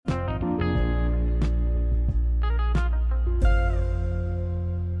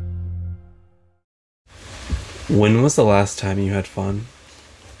When was the last time you had fun?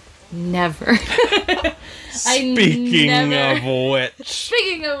 Never. Speaking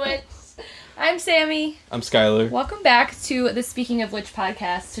Speaking of which, I'm Sammy. I'm Skylar. Welcome back to the Speaking of Which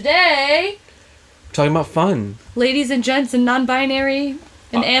podcast. Today, We're talking about fun. ladies and gents and non-binary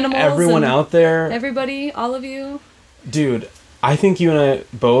and animals. Everyone and out there. everybody, all of you. Dude, I think you and I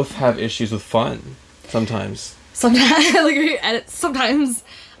both have issues with fun. Sometimes. Sometimes.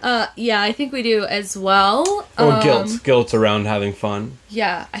 Yeah, I think we do as well. Or guilt. Guilt around having fun.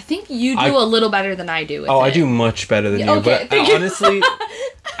 Yeah, I think you do a little better than I do with it. I do much better than you. Okay, But honestly,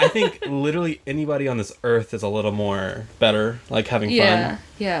 I think literally anybody on this earth is a little more better, like having fun.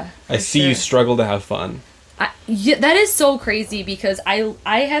 Yeah. I see you struggle to have fun. Yeah, that is so crazy because I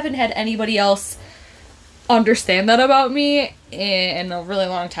haven't had anybody else understand that about me in a really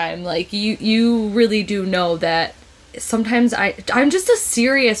long time. Like, you really do know that sometimes I'm just a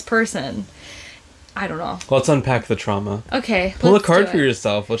serious person. I don't know. Let's unpack the trauma. Okay. Pull a card for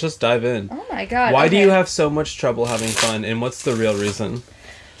yourself. Let's just dive in. Oh my god. Why do you have so much trouble having fun, and what's the real reason?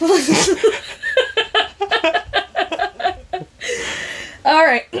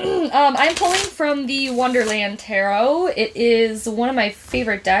 Alright. I'm pulling from the Wonderland Tarot. It is one of my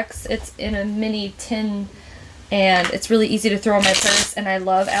favorite decks. It's in a mini tin, and it's really easy to throw in my purse, and I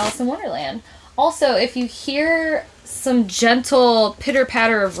love Alice in Wonderland. Also, if you hear some gentle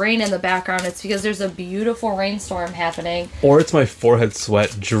pitter-patter of rain in the background, it's because there's a beautiful rainstorm happening. Or it's my forehead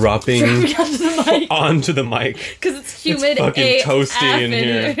sweat dropping onto the mic. Because it's humid. It's fucking toasty in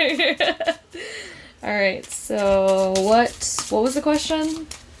here. Alright, so what was the question?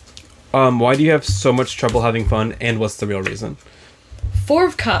 Why do you have so much trouble having fun, and what's the real reason? 4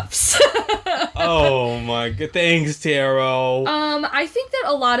 of Cups. Oh my god, thanks, Tarot. I think that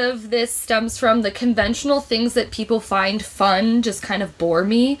a lot of this stems from the conventional things that people find fun just kind of bore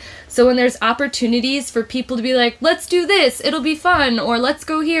me. So when there's opportunities for people to be like, let's do this, it'll be fun, or let's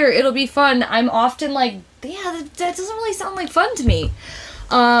go here, it'll be fun, I'm often like, yeah, that doesn't really sound like fun to me.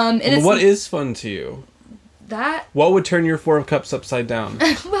 And what is fun to you? That? What would turn your 4 of Cups upside down?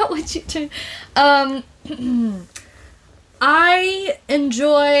 What would you turn? I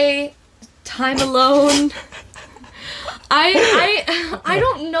enjoy time alone. I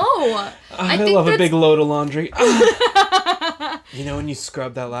don't know. I love a big load of laundry. You know when you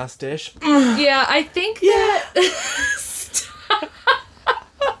scrub that last dish? Yeah, I think that...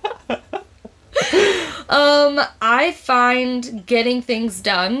 I find getting things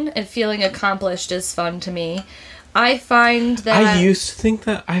done and feeling accomplished is fun to me. I find that... I used to think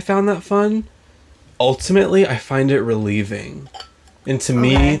that I found that fun. Ultimately, I find it relieving. And to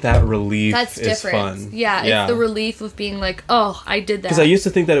me, that relief is fun. Yeah, it's the relief of being like, oh, I did that. Because I used to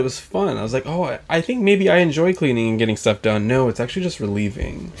think that it was fun. I was like, oh, I think maybe I enjoy cleaning and getting stuff done. No, it's actually just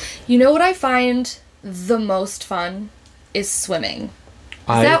relieving. You know what I find the most fun is swimming.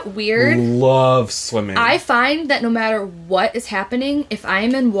 Is that weird? I love swimming. I find that no matter what is happening, if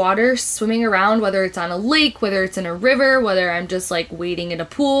I'm in water swimming around, whether it's on a lake, whether it's in a river, whether I'm just like wading in a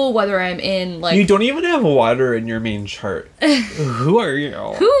pool, whether I'm in like... You don't even have water in your main chart. Who are you?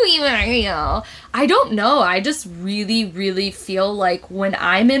 Who even are you? I don't know. I just really, really feel like when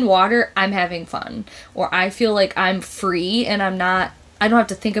I'm in water, I'm having fun. Or I feel like I'm free and I don't have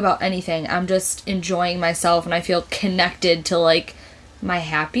to think about anything. I'm just enjoying myself and I feel connected to like... my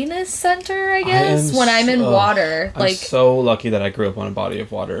happiness center, I guess, when I'm in water. I'm so lucky that I grew up on a body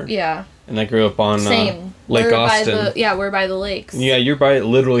of water. Yeah. And I grew up on Lake Austin. We're by the lakes. Yeah, you're by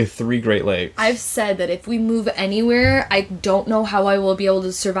literally 3 Great Lakes. I've said that if we move anywhere, I don't know how I will be able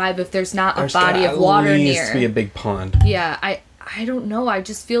to survive if there's not a body of water near. There needs to be a big pond. Yeah, I don't know. I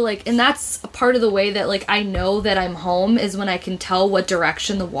just feel like... And that's a part of the way that, like, I know that I'm home is when I can tell what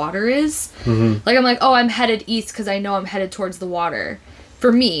direction the water is. Mm-hmm. Like, I'm like, oh, I'm headed east because I know I'm headed towards the water.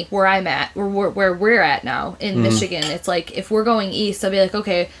 For me, where I'm at, or where we're at now in Michigan, it's like, if we're going east, I'll be like,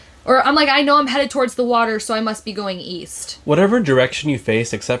 okay. Or I'm like, I know I'm headed towards the water, so I must be going east. Whatever direction you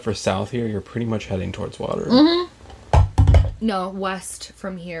face, except for south here, you're pretty much heading towards water. Mm-hmm. No, west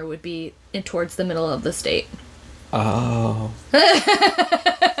from here would be towards the middle of the state. Oh.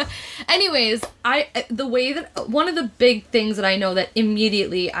 Anyways, one of the big things that I know that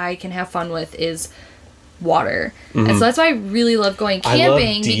immediately I can have fun with is water. Mm-hmm. And so that's why I really love going camping. I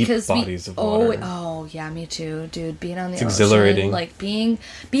love deep bodies of water. Oh yeah, me too, dude. Being on the it's ocean, exhilarating. Like being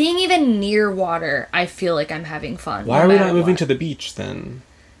even near water, I feel like I'm having fun. Why are we not moving to the beach then?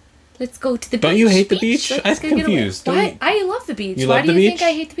 Let's go to the beach. Don't you hate the beach? I'm confused. I love the beach. Why do you think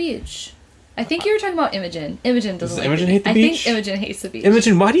I hate the beach? I think you were talking about Imogen. Imogen doesn't like Imogen hate the beach? I think Imogen hates the beach.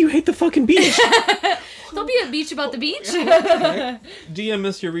 Imogen, why do you hate the fucking beach? Don't be a beach about the beach. DM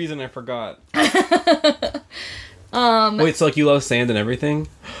us your reason, I forgot. Wait, so like you love sand and everything?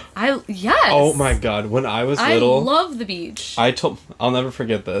 Yes. Oh my god, when I was little, I love the beach. I'll never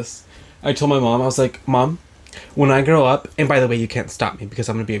forget this. I told my mom, I was like, Mom, when I grow up, and by the way, you can't stop me because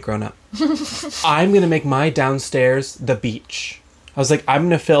I'm gonna be a grown up. I'm gonna make my downstairs the beach. I was like, I'm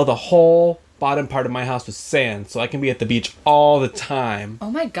gonna fill the whole bottom part of my house with sand so I can be at the beach all the time. Oh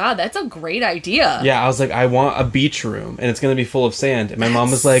my god, that's a great idea. Yeah, I was like, I want a beach room and it's gonna be full of sand. And my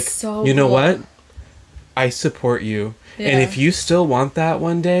mom was like, so you know cool. what? I support you. Yeah. And if you still want that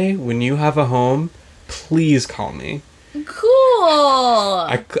one day, when you have a home, please call me. Cool.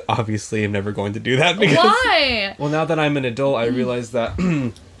 I obviously am never going to do that because... Why? Well, now that I'm an adult, I realize that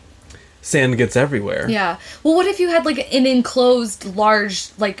sand gets everywhere. Yeah. Well, what if you had like an enclosed large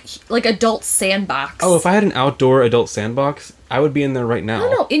like adult sandbox? Oh, if I had an outdoor adult sandbox, I would be in there right now.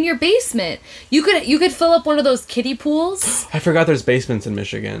 No, in your basement. You could fill up one of those kiddie pools. I forgot there's basements in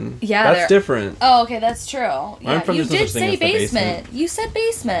Michigan. Yeah, that's different. Oh, okay, that's true. Yeah, I'm from you there's no did such thing say as the basement. basement. You said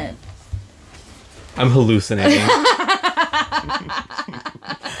basement. I'm hallucinating.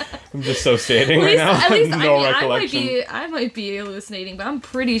 I'm just so standing right now. At least, no recollection. I might be hallucinating, but I'm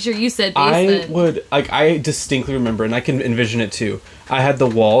pretty sure you said basement. I distinctly remember, and I can envision it too. I had the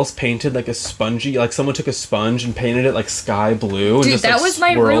walls painted like a spongy, like someone took a sponge and painted it like sky blue. And Dude, just, that like, was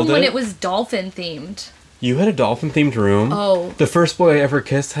my room when it it was dolphin themed. You had a dolphin themed room? Oh. The first boy I ever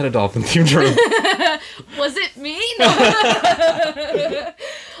kissed had a dolphin themed room. Was it me? No.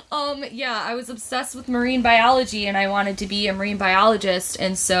 Yeah, I was obsessed with marine biology and I wanted to be a marine biologist.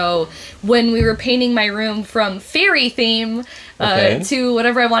 And so when we were painting my room from fairy theme to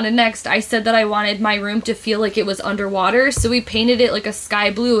whatever I wanted next, I said that I wanted my room to feel like it was underwater. So we painted it like a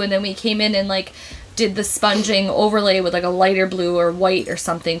sky blue and then we came in and like did the sponging overlay with like a lighter blue or white or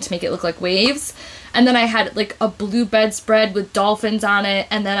something to make it look like waves. And then I had like a blue bedspread with dolphins on it.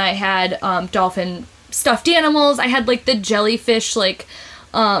 And then I had dolphin stuffed animals. I had like the jellyfish like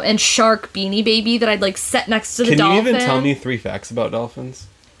and shark Beanie Baby that I'd like set next to the dolphin. Can you even tell me 3 facts about dolphins?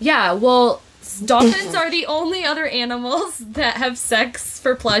 Yeah, well, dolphins are the only other animals that have sex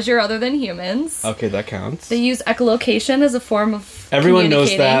for pleasure other than humans. Okay, that counts. They use echolocation as a form of Everyone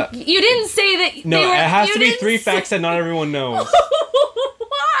knows that. You didn't say that. No, it has to be 3 facts that not everyone knows.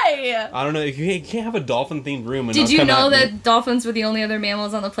 Why? I don't know. You can't have a dolphin-themed room. And Did not you come know at me. that dolphins were the only other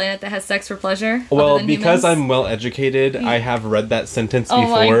mammals on the planet that has sex for pleasure? Well, other than because humans? I'm well educated, I have read that sentence before. Oh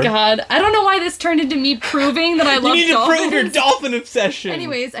my god. I don't know why this turned into me proving that I love dolphins. You need to prove your dolphin obsession!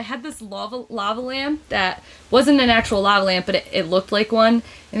 Anyways, I had this lava lamp that wasn't an actual lava lamp, but it looked like one.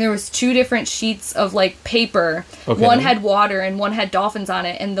 And there was 2 different sheets of like paper. Okay. One had water and one had dolphins on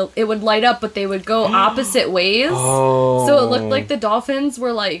it. And it would light up, but they would go opposite ways. Oh. So it looked like the dolphins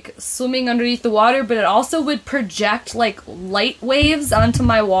were like swimming underneath the water, but it also would project like light waves onto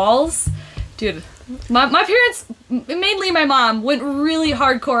my walls. Dude, my parents, mainly my mom, went really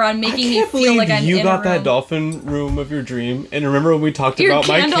hardcore on making me feel like I'm in a room. You got that dolphin room of your dream, and remember when we talked about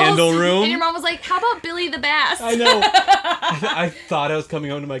my candle room? And your mom was like, how about Billy the Bass? I know. I thought I was coming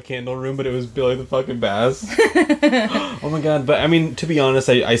home to my candle room, but it was Billy the fucking Bass. Oh my god, but I mean, to be honest,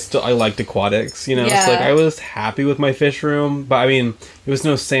 I liked aquatics, you know? Yeah. So like, I was happy with my fish room, but I mean, it was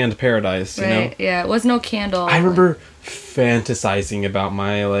no sand paradise, you know? Yeah, it was no candle. I remember fantasizing about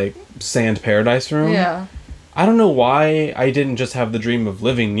my, like, sand paradise room. Yeah. I don't know why I didn't just have the dream of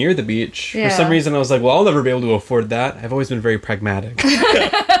living near the beach. Yeah. For some reason, I was like, well, I'll never be able to afford that. I've always been very pragmatic.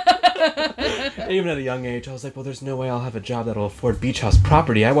 Even at a young age, I was like, well, there's no way I'll have a job that'll afford beach house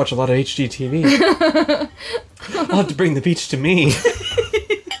property. I watch a lot of HGTV. I'll have to bring the beach to me.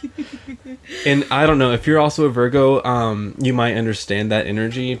 And I don't know, if you're also a Virgo, you might understand that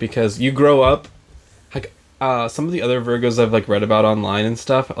energy because you grow up, like, some of the other Virgos I've, like, read about online and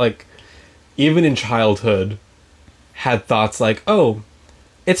stuff, like, even in childhood, had thoughts like, oh,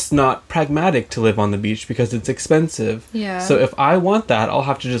 it's not pragmatic to live on the beach because it's expensive. Yeah. So if I want that, I'll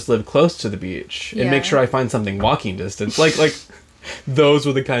have to just live close to the beach and make sure I find something walking distance. Like those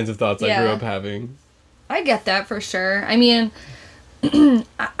were the kinds of thoughts I grew up having. I get that for sure. I mean,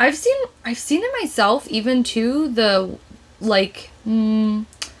 I've seen it myself even too. The like, I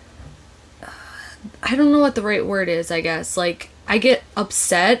don't know what the right word is. I guess like I get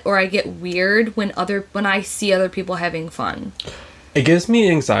upset or I get weird when I see other people having fun. It gives me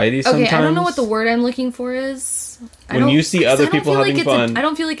anxiety sometimes. Okay, I don't know what the word I'm looking for is. When you see other people having fun. I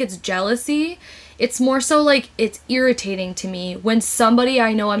don't feel like it's jealousy. It's more so like it's irritating to me when somebody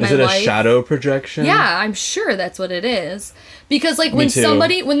I know in my life... Is it a shadow projection? Yeah, I'm sure that's what it is. Because like when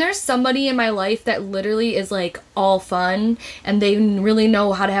there's somebody in my life that literally is like all fun and they really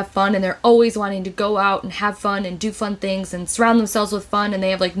know how to have fun and they're always wanting to go out and have fun and do fun things and surround themselves with fun and they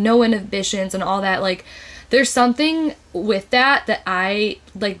have like no inhibitions and all that, like there's something with that I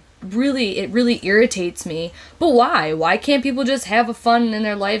like. Really, it really irritates me. But why can't people just have fun in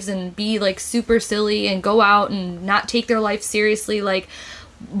their lives and be like super silly and go out and not take their life seriously? Like,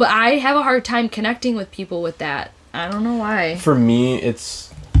 but I have a hard time connecting with people with that. I don't know why. For me,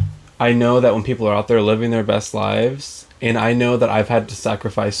 I know that when people are out there living their best lives, and I know that I've had to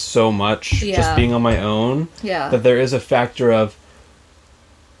sacrifice so much just being on my own, that there is a factor of,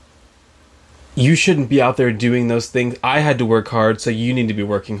 you shouldn't be out there doing those things. I had to work hard, so you need to be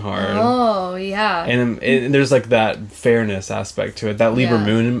working hard. Oh, yeah. And there's like that fairness aspect to it. That Libra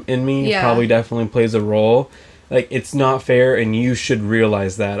moon in me probably definitely plays a role. Like, it's not fair, and you should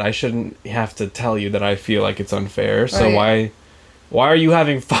realize that. I shouldn't have to tell you that I feel like it's unfair. So why are you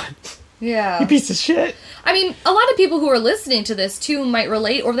having fun? Yeah. You piece of shit. I mean, a lot of people who are listening to this too might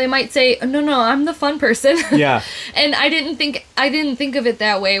relate, or they might say, "No, I'm the fun person." Yeah. And I didn't think of it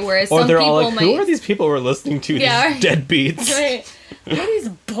that way. Whereas or some they're people all like, might. "Who are these people we're listening to? These deadbeats." Right. Who are these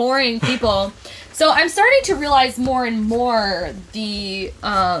boring people? So I'm starting to realize more and more the.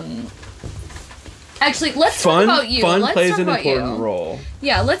 Actually, let's talk about you. Fun let's plays talk an about important you. role.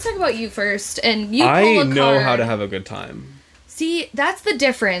 Yeah, let's talk about you first. And you pull I a know card. how to have a good time. See, that's the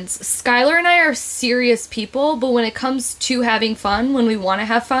difference. Skylar and I are serious people, but when it comes to having fun, when we want to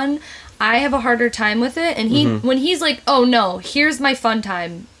have fun, I have a harder time with it. And when he's like, "Oh no, here's my fun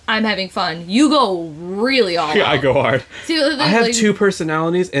time. I'm having fun." You go really all out. I go hard. See, I have two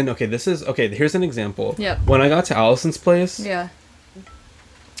personalities, and here's an example. Yep. When I got to Allison's place, Yeah.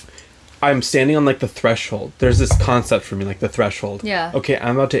 I'm standing on like the threshold. There's this concept for me, like the threshold. Yeah. Okay,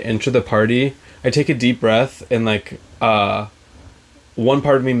 I'm about to enter the party. I take a deep breath, and like one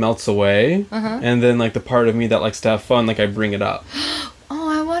part of me melts away, and then like the part of me that likes to have fun, like I bring it up. Oh,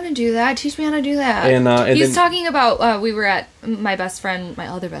 I want to do that. Teach me how to do that. And he's talking about we were at my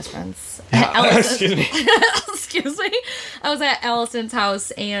other best friend's. Excuse me. Excuse me. I was at Allison's house,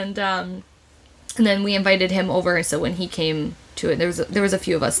 and then we invited him over. So when he came to it, there was a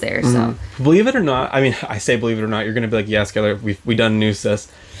few of us there. So believe it or not, I mean, I say believe it or not, you're gonna be like, "Yeah, Skylar, we done news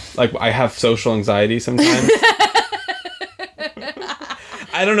this." Like, I have social anxiety sometimes.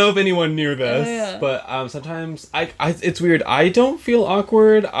 I don't know if anyone knew this, but sometimes I it's weird. I don't feel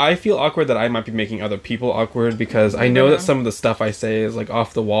awkward. I feel awkward that I might be making other people awkward because I know that some of the stuff I say is like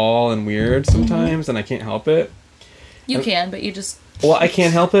off the wall and weird sometimes, and I can't help it. You can, but you just... Well, I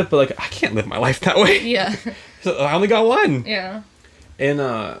can't help it, but like I can't live my life that way. Yeah. So I only got one. Yeah.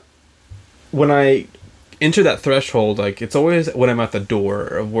 And when I enter that threshold, like, it's always when I'm at the door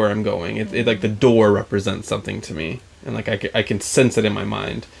of where I'm going. It like the door represents something to me, and like I can sense it in my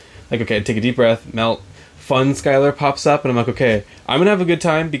mind. Like, okay, I take a deep breath, melt, fun Skylar pops up, and I'm like, okay, I'm gonna have a good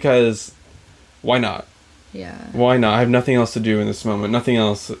time because why not? Yeah. Why not? I have nothing else to do in this moment. Nothing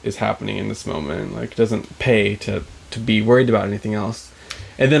else is happening in this moment. Like, it doesn't pay to be worried about anything else.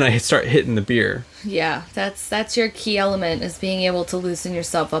 And then I start hitting the beer. Yeah, that's your key element, is being able to loosen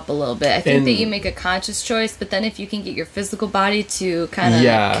yourself up a little bit. I think that you make a conscious choice, but then if you can get your physical body to kind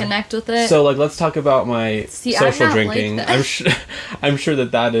of connect with it. So, like, let's talk about my social drinking. Like I'm sure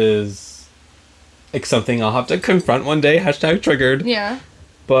that is like something I'll have to confront one day. #triggered. Yeah.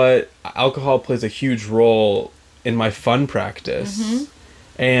 But alcohol plays a huge role in my fun practice. Mm-hmm.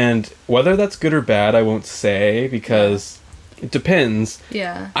 And whether that's good or bad, I won't say, because it depends.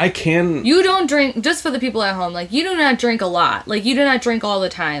 Yeah. You don't drink, just for the people at home, like, you do not drink a lot. Like, you do not drink all the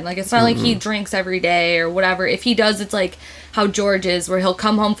time. Like, it's not like he drinks every day or whatever. If he does, it's like how George is, where he'll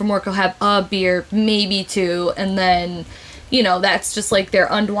come home from work, he'll have a beer, maybe two, and then, you know, that's just like they're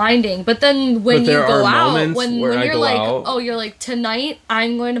unwinding. But then when you go out, when you're like, you're like, tonight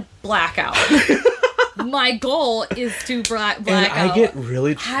I'm going to black out. My goal is to black out. And I get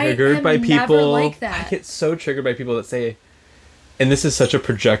really triggered by people. Never like that. I get so triggered by people that say, and this is such a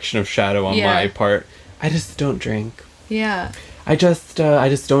projection of shadow on my part, I just don't drink. Yeah. I just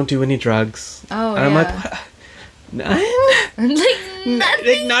don't do any drugs. Oh, and I'm like, what? None?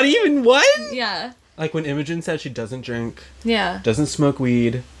 Like, not even one? Yeah. Like, when Imogen said she doesn't drink, doesn't smoke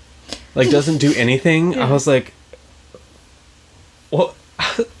weed, like, doesn't do anything, I was like, well,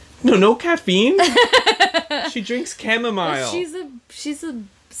 no caffeine? She drinks chamomile. She's a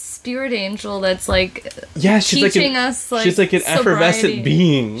spirit angel that's like she's teaching us, like, she's like an effervescent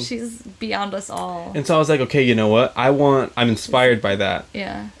being. She's beyond us all. And so I was like, okay, you know what? I'm inspired by that.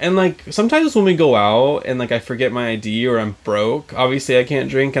 Yeah. And like, sometimes when we go out and like I forget my ID or I'm broke, obviously I can't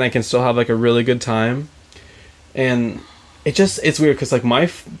drink and I can still have like a really good time. And it's weird because like my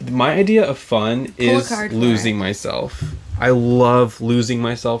idea of fun is losing myself. I love losing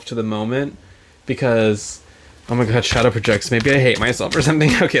myself to the moment because, oh my god, shadow projects. Maybe I hate myself or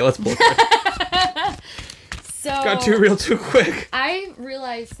something. Okay, let's pull a card. So got too real too quick. I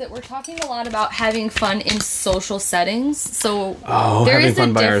realized that we're talking a lot about having fun in social settings. So there is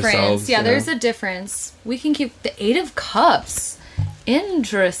a difference. Yeah, there's a difference. We can keep the Eight of Cups.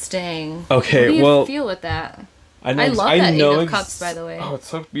 Interesting. Okay, what do you well, feel with that? I love that Eight of Cups, by the way. Oh, it's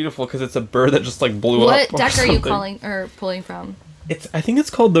so beautiful because it's a bird that just like blew up. What deck are you pulling from? I think it's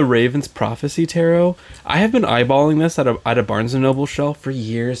called the Raven's Prophecy Tarot. I have been eyeballing this at a Barnes & Noble shelf for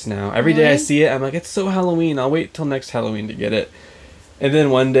years now. Every day I see it, I'm like, it's so Halloween. I'll wait till next Halloween to get it. And then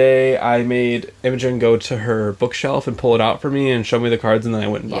one day I made Imogen go to her bookshelf and pull it out for me and show me the cards, and then I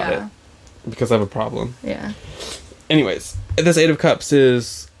went and bought it. Because I have a problem. Yeah. Anyways, this Eight of Cups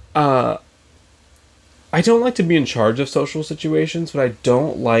is... I don't like to be in charge of social situations, but I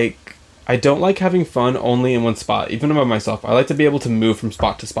don't like having fun only in one spot, even by myself. I like to be able to move from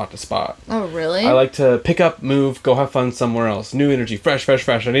spot to spot to spot. Oh, really? I like to pick up, move, go have fun somewhere else. New energy, fresh.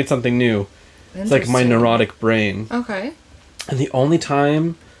 I need something new. It's like my neurotic brain. Okay. And the only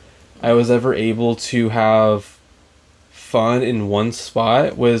time I was ever able to have fun in one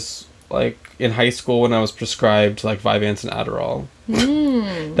spot was like in high school when I was prescribed like Vyvanse and Adderall.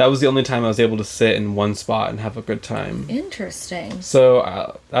 That was the only time I was able to sit in one spot and have a good time. Interesting.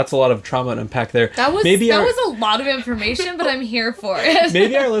 So that's a lot of trauma to unpack there. That was a lot of information, but I'm here for it.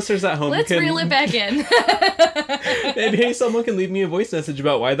 Maybe our listeners at home Let's reel it back in. Maybe someone can leave me a voice message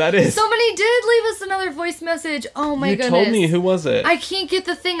about why that is. Somebody did leave us another voice message. Oh my goodness. You told me. Who was it? I can't get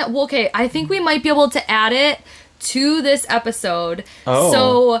the thing. Well, okay, I think we might be able to add it to this episode. Oh.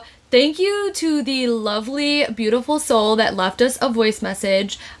 So... thank you to the lovely, beautiful soul that left us a voice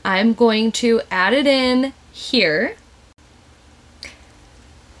message. I'm going to add it in here.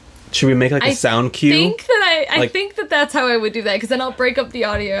 Should we make like a sound cue? I think that that's how I would do that, because then I'll break up the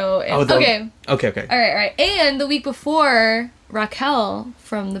audio. And, okay. All right. And the week before, Raquel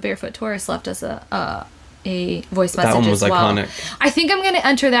from the Barefoot Taurus left us a voice message as well. That one was iconic. I think I'm going to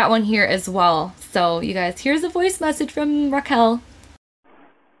enter that one here as well. So, you guys, here's a voice message from Raquel.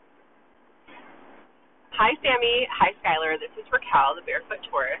 Hi, Sammy. Hi, Skylar. This is Raquel, the Barefoot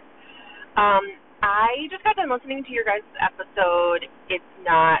Taurus. I just got done listening to your guys' episode. It's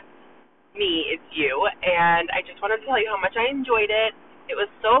not me, it's you. And I just wanted to tell you how much I enjoyed it. It was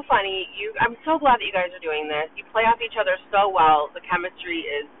so funny. I'm so glad that you guys are doing this. You play off each other so well. The chemistry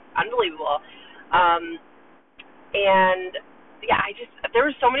is unbelievable. And, yeah, there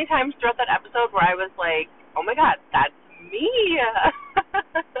were so many times throughout that episode where I was like, oh, my God, that's me.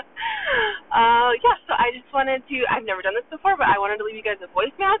 So I just wanted to, I've never done this before, but I wanted to leave you guys a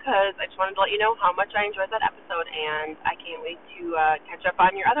voicemail because I just wanted to let you know how much I enjoyed that episode, and I can't wait to catch up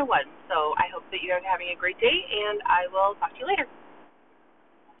on your other ones. So I hope that you guys are having a great day, and I will talk to you later.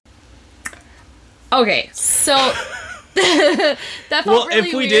 Okay, so that felt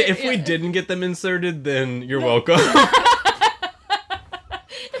really weird. If we didn't get them inserted, then you're welcome.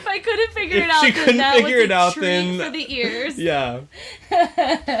 If I couldn't figure it out, then that was a treat for the ears. Yeah.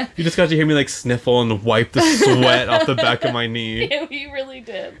 You just got to hear me like sniffle and wipe the sweat off the back of my knee. Yeah, we really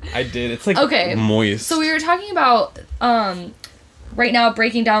did. I did. It's like moist. So we were talking about right now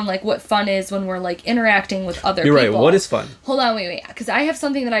breaking down like what fun is when we're like interacting with other people. You're right. What is fun? Hold on, wait, because I have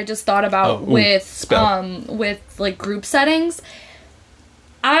something that I just thought about with like group settings.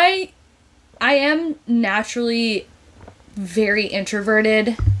 I am naturally very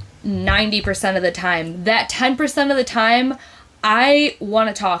introverted 90% of the time. That 10% of the time, I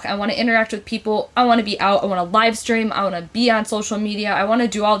want to talk. I want to interact with people. I want to be out. I want to live stream. I want to be on social media. I want to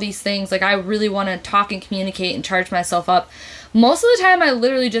do all these things. Like, I really want to talk and communicate and charge myself up. Most of the time, I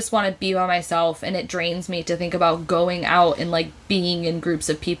literally just want to be by myself, and it drains me to think about going out and, like, being in groups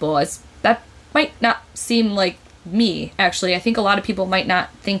of people. As that might not seem like me, actually. I think a lot of people might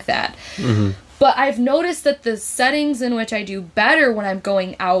not think that. Mm-hmm. But I've noticed that the settings in which I do better when I'm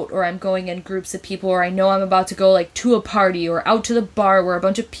going out or I'm going in groups of people, or I know I'm about to go like to a party or out to the bar where a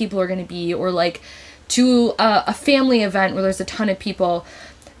bunch of people are going to be, or like to a family event where there's a ton of people,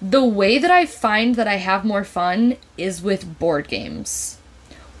 the way that I find that I have more fun is with board games.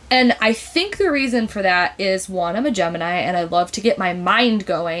 And I think the reason for that is, one, I'm a Gemini and I love to get my mind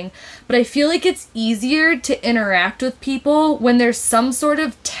going, but I feel like it's easier to interact with people when there's some sort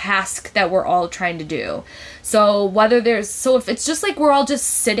of task that we're all trying to do. So if it's just like we're all just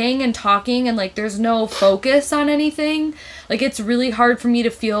sitting and talking and like there's no focus on anything, like it's really hard for me to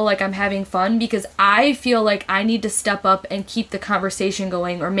feel like I'm having fun, because I feel like I need to step up and keep the conversation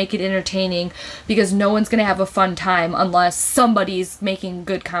going or make it entertaining, because no one's going to have a fun time unless somebody's making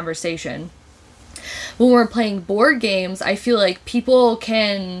good conversation. When we're playing board games, I feel like people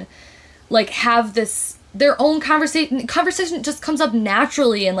can like have this their own conversation just comes up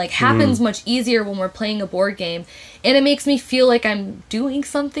naturally and like happens much easier when we're playing a board game, and it makes me feel like I'm doing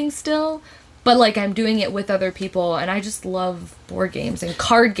something still, but like I'm doing it with other people. And I just love board games and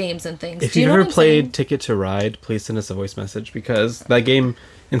card games and things. If you've ever played Ticket to Ride, please send us a voice message, because that game,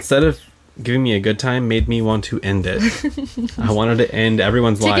 instead of giving me a good time, made me want to end it. I wanted to end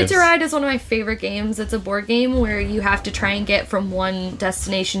everyone's lives. Ticket to Ride is one of my favorite games. It's a board game where you have to try and get from one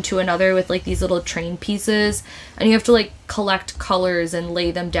destination to another with like these little train pieces, and you have to like collect colors and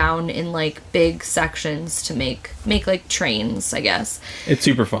lay them down in like big sections to make like trains, I guess. It's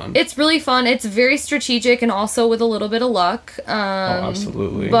super fun. It's really fun. It's very strategic and also with a little bit of luck.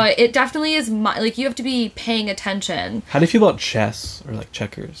 Absolutely. But it definitely is like you have to be paying attention. How do you feel about chess or like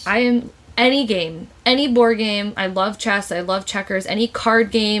checkers? I am any game, any board game. I love chess. I love checkers. Any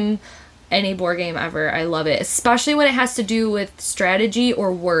card game, any board game ever. I love it, especially when it has to do with strategy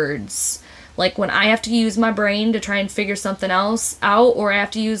or words. Like when I have to use my brain to try and figure something else out, or I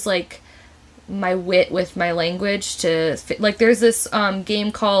have to use like my wit with my language to like there's this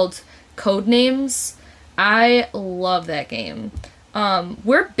game called Codenames. I love that game.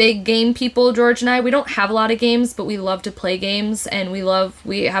 We're big game people, George and I. We don't have a lot of games, but we love to play games, and we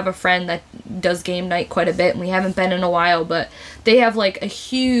have a friend that does game night quite a bit, and we haven't been in a while, but they have like a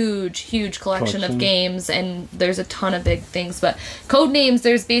huge collection of games, and there's a ton of big things. But Codenames,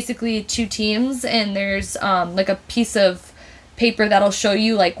 there's basically 2 teams, and there's like a piece of paper that'll show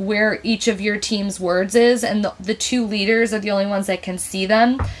you like where each of your team's words is, and the 2 leaders are the only ones that can see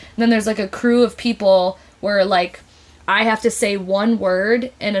them. And then there's like a crew of people where like I have to say one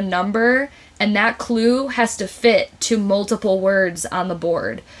word and a number, and that clue has to fit to multiple words on the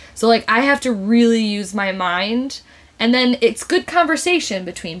board. So, like, I have to really use my mind, and then it's good conversation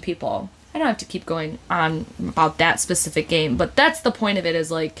between people. I don't have to keep going on about that specific game, but that's the point of it,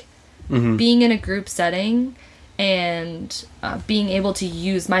 is, like, being in a group setting and being able to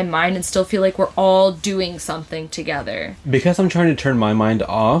use my mind and still feel like we're all doing something together. Because I'm trying to turn my mind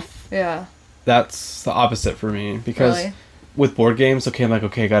off. Yeah. That's the opposite for me, because with board games, I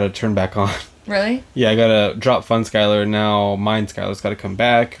gotta turn back on. Really? Yeah, I gotta drop Fun Skylar, now mine Skylar's gotta come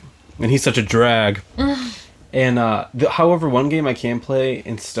back, and he's such a drag. And however, one game I can play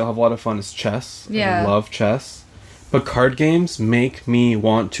and still have a lot of fun is chess. Yeah. I love chess. But card games make me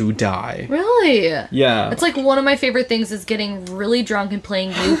want to die. Really? Yeah. It's like one of my favorite things is getting really drunk and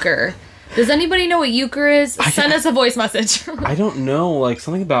playing euchre. Does anybody know what euchre is? Send us a voice message. I don't know, like,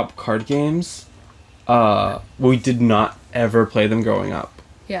 something about card games. We did not ever play them growing up.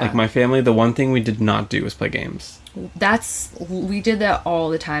 Yeah. Like, my family, the one thing we did not do was play games. We did that all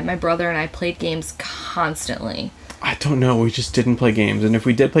the time. My brother and I played games constantly. I don't know, we just didn't play games. And if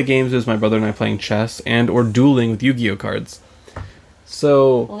we did play games, it was my brother and I playing chess and or dueling with Yu-Gi-Oh cards.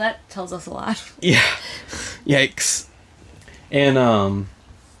 So... Well, that tells us a lot. Yeah. Yikes. And,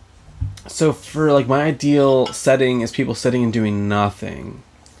 so for, like, my ideal setting is people sitting and doing nothing.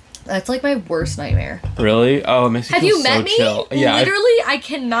 That's, like, my worst nightmare. Really? Oh, it makes me feel so chill. Have you met me? Yeah. Literally, I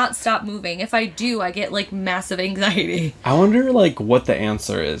cannot stop moving. If I do, I get, like, massive anxiety. I wonder, like, what the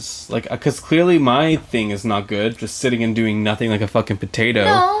answer is. Like, because clearly my thing is not good, just sitting and doing nothing like a fucking potato.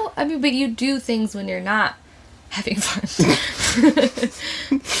 No, I mean, but you do things when you're not having fun.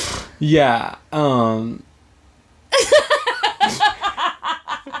 Yeah,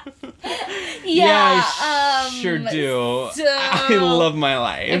 Yeah, I sure do. So... I love my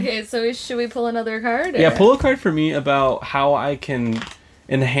life. Okay, so should we pull another card? Or? Yeah, pull a card for me about how I can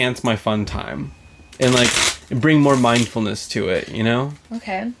enhance my fun time. And, like, bring more mindfulness to it, you know?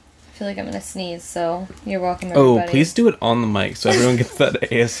 Okay. I feel like I'm gonna sneeze, so you're welcome, everybody. Oh, please do it on the mic so everyone gets that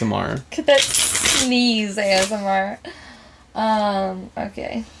ASMR. Get that sneeze ASMR.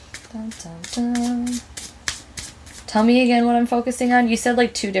 Okay. Dun, dun, dun. Tell me again what I'm focusing on. You said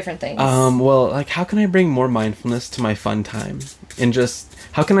like 2 different things. Well, like, how can I bring more mindfulness to my fun time? And just,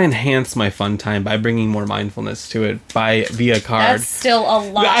 how can I enhance my fun time by bringing more mindfulness to it via card? That's still a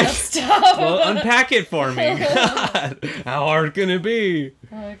lot of stuff. Well, unpack it for me. God, how hard can it be?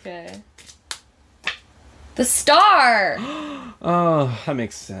 Okay. The star! Oh, that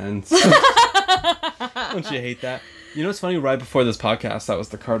makes sense. Don't you hate that? You know what's funny? Right before this podcast, that was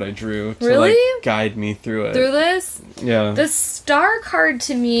the card I drew to like guide me through it. Through this? Yeah. The star card,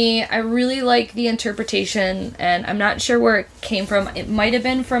 to me, I really like the interpretation, and I'm not sure where it came from. It might have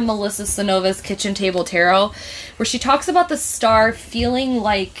been from Melissa Sanova's Kitchen Table Tarot, where she talks about the star feeling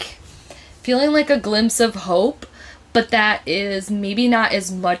like a glimpse of hope, but that is maybe not as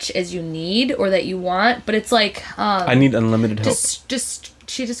much as you need or that you want, but it's like I need unlimited hope. Just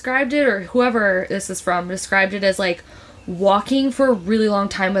she described it, or whoever this is from described it as like walking for a really long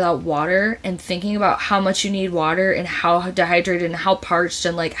time without water and thinking about how much you need water and how dehydrated and how parched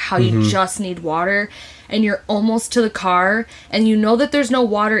and like how you just need water, and you're almost to the car and you know that there's no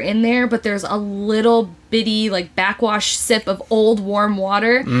water in there, but there's a little bitty like backwash sip of old warm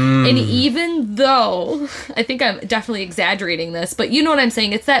water. And even though I think I'm definitely exaggerating this, but you know what I'm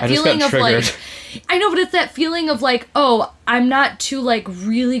saying, it's that feeling of like, I know, but it's that feeling of like, oh, I'm not to like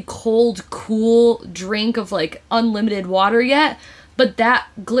really cold, cool drink of like unlimited water yet. But that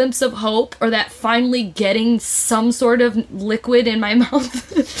glimpse of hope, or that finally getting some sort of liquid in my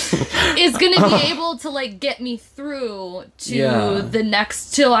mouth is going to be able to like get me through to the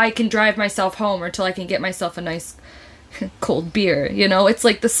next, till I can drive myself home, or till I can get myself a nice cold beer. You know, it's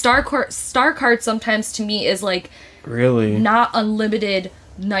like the star card sometimes to me is like really not unlimited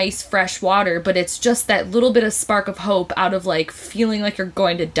nice fresh water, but it's just that little bit of spark of hope out of like feeling like you're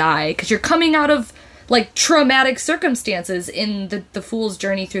going to die because you're coming out of like traumatic circumstances in the Fool's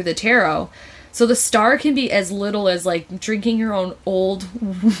Journey through the tarot. So the star can be as little as like drinking your own old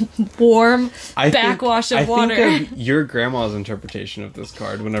warm backwash of water. I think of your grandma's interpretation of this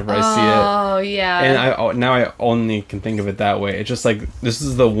card whenever I see it. Oh yeah. And now I only can think of it that way. It's just like, this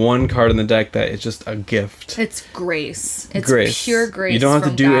is the one card in the deck that is just a gift. It's grace. It's grace. Pure grace. You don't have to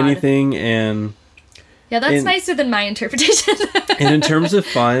from do God. anything, and yeah, that's nicer than my interpretation. and in terms of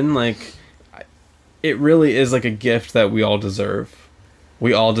fun, like, it really is like a gift that we all deserve.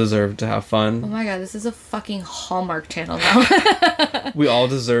 We all deserve to have fun. Oh my god, this is a fucking Hallmark channel now. We all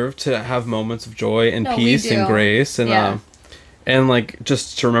deserve to have moments of joy and peace and grace, and and like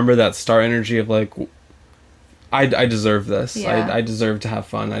just to remember that star energy of like, I deserve this. Yeah. I deserve to have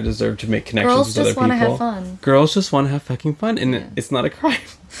fun. I deserve to make connections Girls with other just people. want to have fun. Girls just want to have fucking fun, and it's not a crime.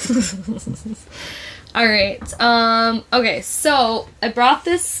 All right. Okay, so I brought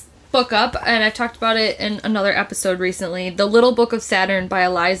this book up, and I've talked about it in another episode recently, The Little Book of Saturn by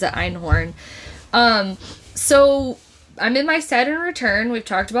Eliza Einhorn. So I'm in my Saturn return. We've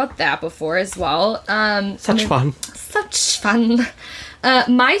talked about that before as well. Such fun.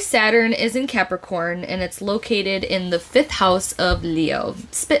 My Saturn is in Capricorn, and it's located in the 5th house of Leo.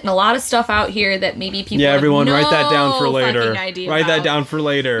 Spitting a lot of stuff out here that maybe people have everyone, no write that down for later. Write that about. down for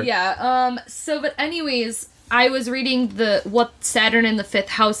later. Yeah. But anyways, I was reading what Saturn in the 5th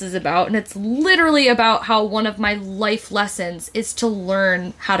house is about, and it's literally about how one of my life lessons is to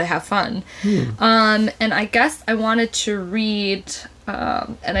learn how to have fun. And I guess I wanted to read,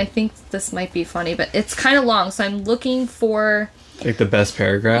 and I think this might be funny, but it's kind of long, so I'm looking for like the best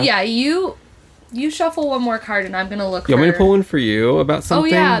paragraph. Yeah, you shuffle one more card, and I'm gonna look. You want me to pull one for you about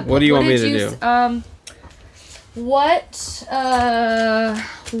something? Oh yeah. What do you want me to do? What?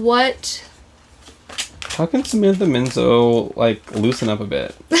 How can Samantha Minzo like loosen up a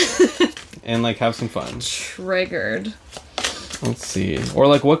bit and like have some fun? Triggered. Let's see. Or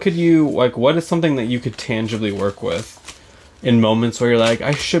like, what is something that you could tangibly work with in moments where you're like,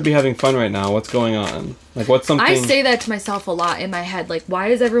 I should be having fun right now. What's going on? Like, what's something? I say that to myself a lot in my head. Like, why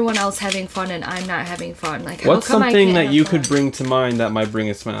is everyone else having fun and I'm not having fun? Like, what's how come something that you fun? could bring to mind that might bring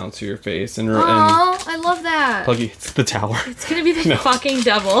a smile to your face? And I love that. Pluggy, it's the tower. It's gonna be the fucking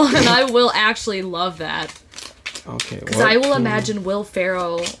devil, and I will actually love that. Okay. Because I will imagine Will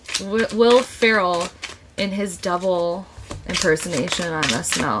Ferrell in his devil impersonation on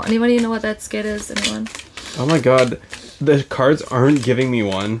SNL. Anybody know what that skit is? Anyone? Oh my god. The cards aren't giving me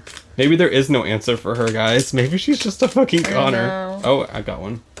one. Maybe there is no answer for her, guys. Maybe she's just a fucking goner. Oh, I got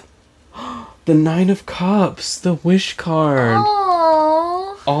one. The 9 of Cups. The wish card.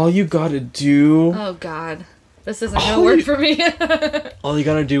 Aww. All you gotta do... Oh god. This isn't gonna work for me. All you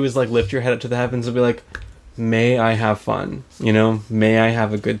gotta do is like lift your head up to the heavens and be like, may I have fun? You know? May I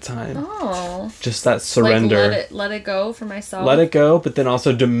have a good time? Oh. Just that surrender. Like let it go for myself. Let it go, but then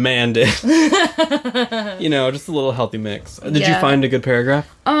also demand it. You know, just a little healthy mix. Did you find a good paragraph?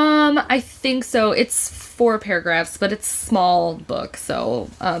 I think so. It's 4 paragraphs, but it's a small book, so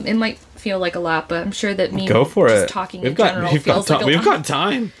it might feel like a lot, but I'm sure that me go for just it. Talking we've in got, general we've feels got like a we've lot. got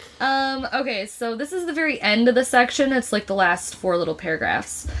time. Okay, so this is the very end of the section. It's like the last 4 little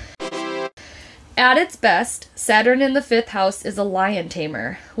paragraphs. At its best, Saturn in the 5th house is a lion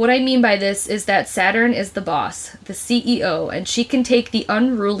tamer. What I mean by this is that Saturn is the boss, the CEO, and she can take the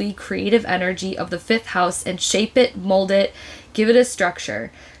unruly creative energy of the 5th house and shape it, mold it, give it a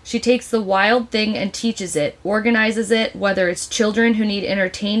structure. She takes the wild thing and teaches it, organizes it, whether it's children who need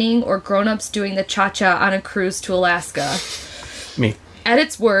entertaining or grown-ups doing the cha-cha on a cruise to Alaska. Me. At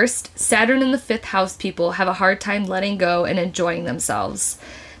its worst, Saturn in the 5th house people have a hard time letting go and enjoying themselves.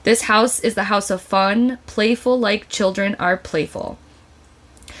 This house is the house of fun, playful like children are playful.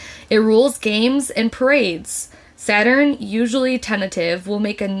 It rules games and parades. Saturn, usually tentative, will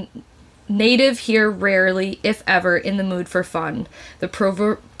make a native here rarely, if ever, in the mood for fun. The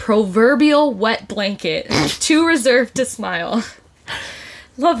proverbial wet blanket, too reserved to smile.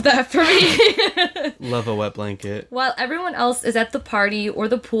 Love that for me. Love a wet blanket. While everyone else is at the party or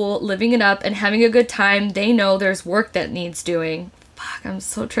the pool, living it up and having a good time, they know there's work that needs doing. Fuck, I'm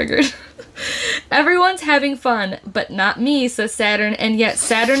so triggered. Everyone's having fun, but not me, says Saturn, and yet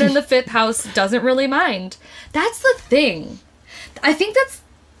Saturn in the 5th house doesn't really mind. That's the thing. I think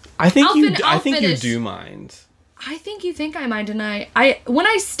you do mind. I think you think I mind, and I when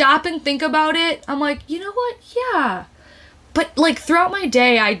I stop and think about it, I'm like, you know what? Yeah. But, like, throughout my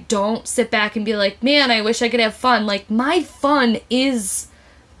day, I don't sit back and be like, man, I wish I could have fun. Like, my fun is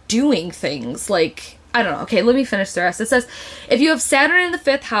doing things. Like, I don't know. Okay, let me finish the rest. It says, if you have Saturn in the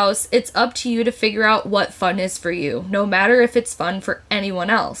 5th house, it's up to you to figure out what fun is for you, no matter if it's fun for anyone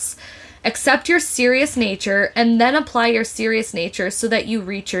else. Accept your serious nature and then apply your serious nature so that you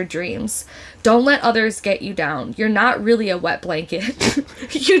reach your dreams. Don't let others get you down. You're not really a wet blanket.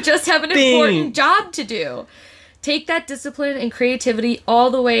 You just have an important job to do. Take that discipline and creativity all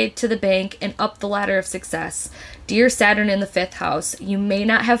the way to the bank and up the ladder of success. Dear Saturn in the 5th house, you may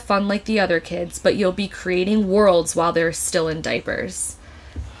not have fun like the other kids, but you'll be creating worlds while they're still in diapers.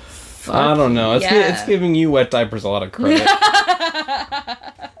 Fuck, I don't know. It's giving you wet diapers a lot of credit.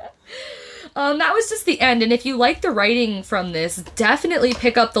 That was just the end, and if you like the writing from this, definitely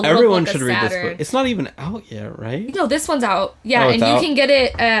pick up the Everyone Look Like should a read Saturn. this book. It's not even out yet, right? No, this one's out. Yeah, and you can get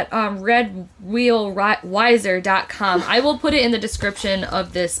it at redwheelwiser.com. I will put it in the description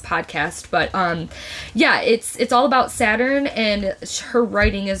of this podcast, but yeah, it's all about Saturn, and her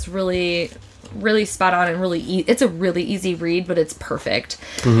writing is really spot on and it's a really easy read, but it's perfect.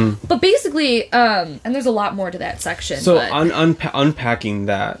 Mm-hmm. But basically, and there's a lot more to that section. So unpacking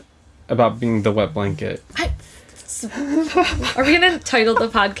that about being the wet blanket. Are we gonna title the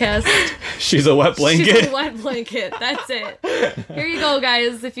podcast She's a wet blanket? She's a wet blanket. That's it. Here you go,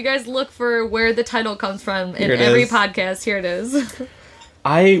 guys. If you guys look for where the title comes from in every podcast, here it is.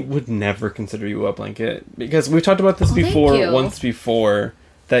 I would never consider you a wet blanket because we've talked about this once before,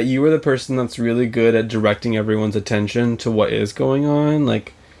 that you were the person that's really good at directing everyone's attention to what is going on.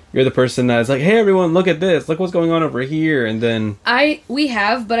 Like, you're the person that's like, hey, everyone, look at this. Look what's going on over here. And then... We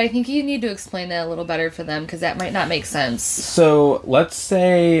have, but I think you need to explain that a little better for them because that might not make sense. So, let's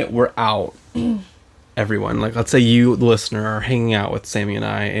say we're out. Everyone. Like, let's say you, the listener, are hanging out with Sammy and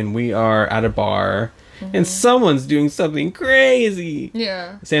I, and we are at a bar, and someone's doing something crazy.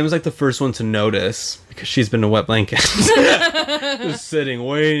 Yeah. Sam's like the first one to notice because she's been a wet blanket. Just sitting,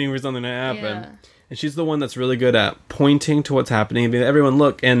 waiting for something to happen. Yeah. And she's the one that's really good at pointing to what's happening and being, everyone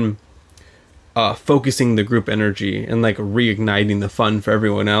look, and focusing the group energy and like reigniting the fun for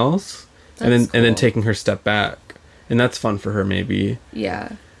everyone else. And then taking her step back. And that's fun for her maybe.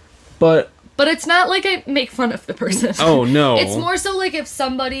 Yeah. But it's not like I make fun of the person. Oh, no. It's more so like if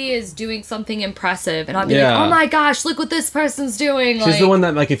somebody is doing something impressive and I'll be like, oh my gosh, look what this person's doing. She's the one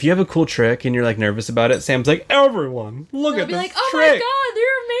that, like, if you have a cool trick and you're, like, nervous about it, Sam's like, everyone, look at this trick. Oh my god,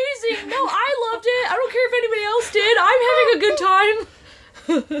 they're amazing. No, I loved it. I don't care if anybody else did. I'm having a good time.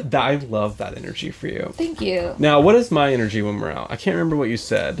 I love that energy for you. Thank you. Now, what is my energy when we're out? I can't remember what you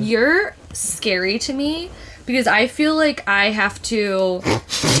said. You're scary to me because I feel like I have to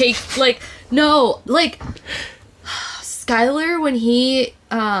take, like... No, like, Skylar, when he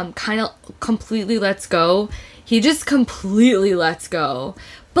kind of completely lets go, he just completely lets go.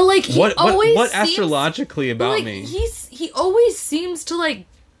 But, like, what astrologically about me? He always seems to, like,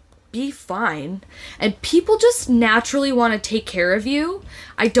 be fine. And people just naturally want to take care of you.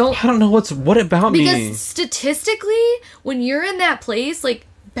 I don't know what about me? Because statistically, when you're in that place, like,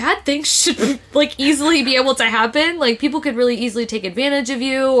 bad things should, like, easily be able to happen. Like, people could really easily take advantage of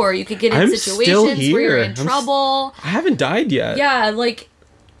you, or you could get in situations where you're in trouble. I haven't died yet. Yeah, like,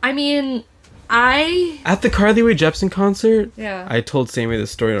 I mean, At the Carly Rae Jepsen concert? Yeah. I told Sammy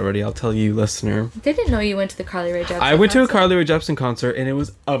this story already. I'll tell you, listener. They didn't know you went to the Carly Rae Jepsen concert. I went to a Carly Rae Jepsen concert, and it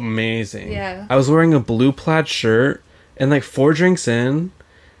was amazing. Yeah. I was wearing a blue plaid shirt, and, like, 4 drinks in,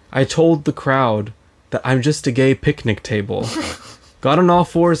 I told the crowd that I'm just a gay picnic table. Got on all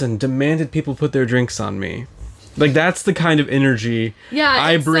fours and demanded people put their drinks on me. Like, that's the kind of energy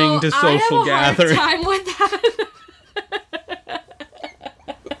I bring to social gatherings. I have a hard time with that.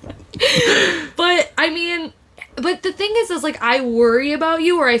 But, I mean, but the thing is, like, I worry about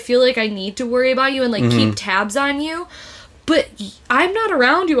you, or I feel like I need to worry about you and, like, keep tabs on you. But I'm not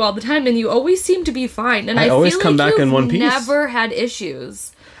around you all the time, and you always seem to be fine. And I always feel come like back you've in one piece. Never had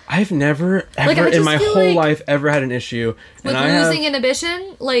issues. I've never, ever, in my whole life, ever had an issue. With losing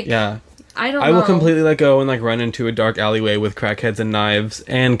inhibition? Like... Yeah. I don't know. I will completely let go and like run into a dark alleyway with crackheads and knives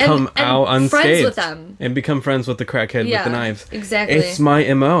and come out unscathed. Friends with them. And become friends with the crackhead with the knives. Exactly. It's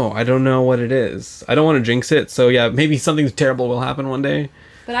my MO. I don't know what it is. I don't want to jinx it. So yeah, maybe something terrible will happen one day.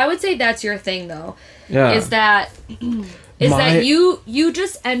 But I would say that's your thing though. Yeah. Is that you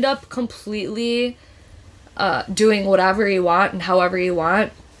just end up completely doing whatever you want and however you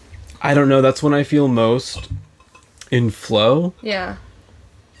want. I don't know. That's when I feel most in flow. Yeah.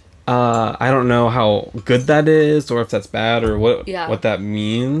 I don't know how good that is or if that's bad or what that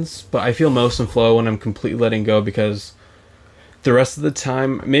means, but I feel most in flow when I'm completely letting go because the rest of the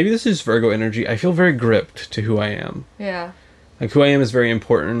time, maybe this is Virgo energy, I feel very gripped to who I am. Yeah. Like who I am is very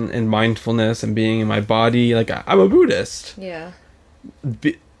important and mindfulness and being in my body. Like I'm a Buddhist. Yeah.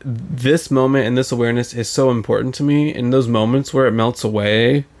 This moment and this awareness is so important to me. In those moments where it melts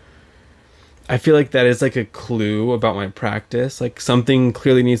away, I feel like that is like a clue about my practice. Like something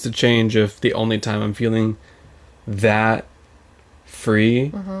clearly needs to change if the only time I'm feeling that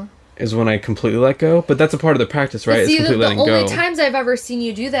free is when I completely let go. But that's a part of the practice, right? See, it's completely letting go. The only times I've ever seen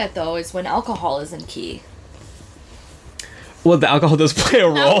you do that though is when alcohol isn't key. Well, the alcohol does play a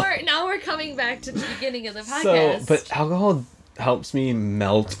role. Now we're coming back to the beginning of the podcast. But alcohol helps me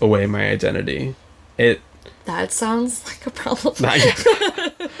melt away my identity. That sounds like a problem.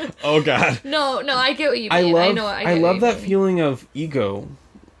 Oh God. No, I get what you mean. I love that feeling of ego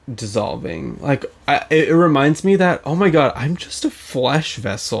dissolving. Like it reminds me that, oh my God, I'm just a flesh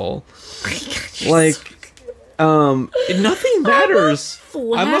vessel. Like nothing matters.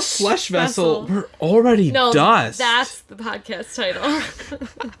 I'm a flesh vessel. We're already dust. That's the podcast title.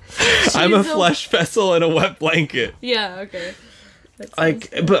 I'm a flesh vessel in a wet blanket. Yeah, okay.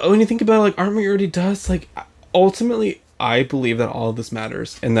 But when you think about it, like, aren't we already dust? Like, ultimately, I believe that all of this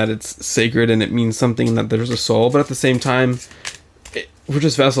matters and that it's sacred and it means something and that there's a soul. But at the same time, we're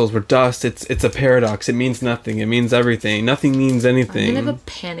just vessels. We're dust. It's a paradox. It means nothing. It means everything. Nothing means anything. I'm gonna have a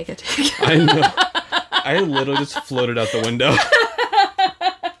panic attack. I know. I literally just floated out the window.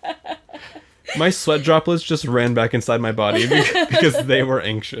 My sweat droplets just ran back inside my body because they were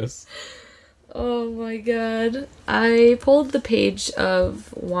anxious. Oh my God. I pulled the page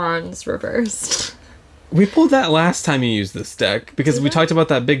of Wands reversed. We pulled that last time you used this deck because we talked about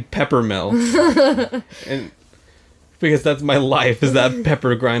that big pepper mill. And because that's my life, is that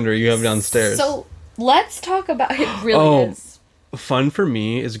pepper grinder you have downstairs. So let's talk about it. Really is. Fun for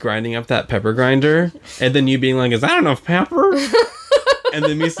me is grinding up that pepper grinder and then you being like, is that enough pepper? And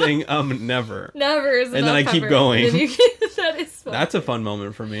then me saying, never. Never is enough. And then I keep going. That is fun. That's a fun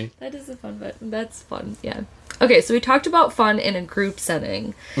moment for me. That is a fun button. That's fun, yeah. Okay, so we talked about fun in a group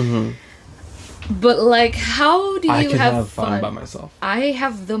setting. Mm-hmm. But, like, how do you have fun by myself? I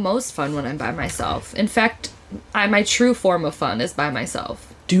have the most fun when I'm by myself. In fact, my true form of fun is by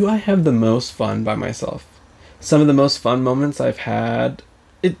myself. Do I have the most fun by myself? Some of the most fun moments I've had...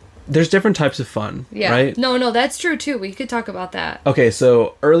 There's different types of fun, right? No, that's true too. We could talk about that. Okay,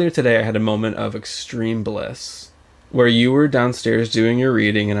 so earlier today I had a moment of extreme bliss where you were downstairs doing your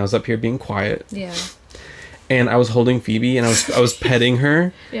reading and I was up here being quiet. Yeah. And I was holding Phoebe and I was petting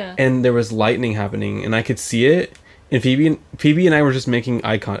her. Yeah. And there was lightning happening and I could see it. And Phoebe and I were just making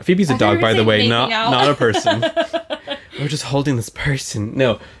eye contact. Phoebe's a dog, by the way, not a person. We're just holding this person.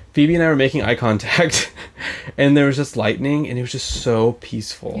 No. Phoebe and I were making eye contact and there was just lightning and it was just so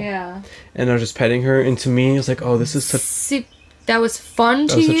peaceful. Yeah. And I was just petting her and to me it was like, oh, this is such... that was fun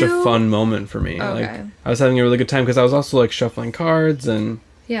to you? That was such a fun moment for me. Okay. Like, I was having a really good time because I was also like shuffling cards and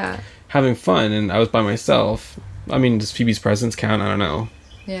having fun and I was by myself. I mean, does Phoebe's presence count? I don't know.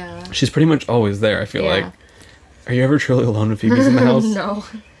 Yeah. She's pretty much always there, I feel like. Are you ever truly alone when Phoebe's in the house?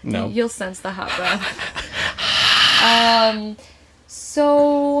 No. You'll sense the hot breath.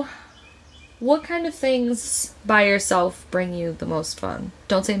 So, what kind of things by yourself bring you the most fun?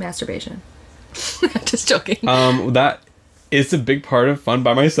 Don't say masturbation. Just joking. That is a big part of fun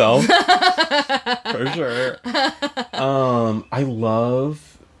by myself. For sure. I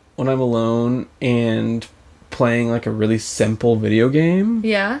love when I'm alone and playing like a really simple video game.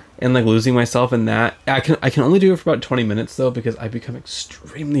 Yeah. And like losing myself in that. I can only do it for about 20 minutes though because I become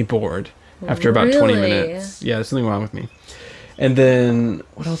extremely bored after about 20 minutes. Yeah, there's something wrong with me. And then,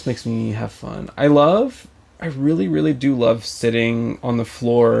 what else makes me have fun? I really, really do love sitting on the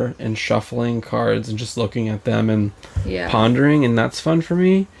floor and shuffling cards and just looking at them and pondering, and that's fun for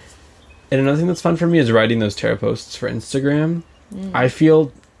me. And another thing that's fun for me is writing those tarot posts for Instagram. I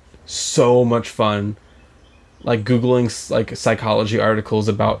feel so much fun like Googling like psychology articles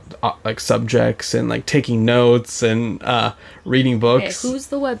about like subjects and like taking notes and reading books. Okay, who's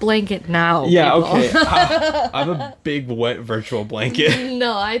the wet blanket now? Yeah, people? okay. I have a big wet virtual blanket.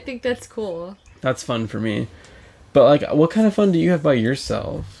 No, I think that's cool. That's fun for me. But like, what kind of fun do you have by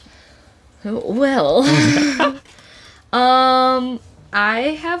yourself? Well,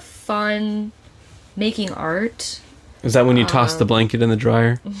 I have fun making art. Is that when you toss the blanket in the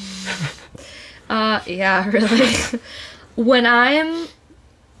dryer? Yeah, really. When I'm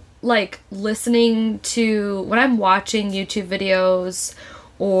like when I'm watching YouTube videos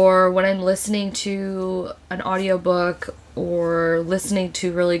or when I'm listening to an audiobook or listening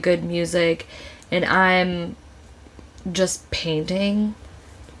to really good music and I'm just painting,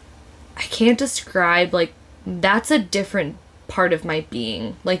 I can't describe, like, that's a different part of my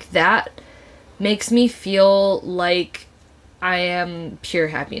being. Like, that makes me feel like I am pure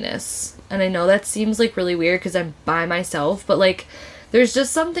happiness. And I know that seems like really weird because I'm by myself, but like there's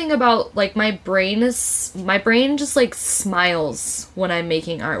just something about like my brain just like smiles when I'm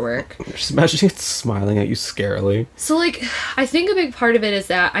making artwork. Just imagine it smiling at you scarily. So like I think a big part of it is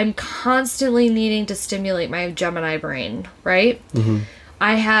that I'm constantly needing to stimulate my Gemini brain, right? Mm-hmm.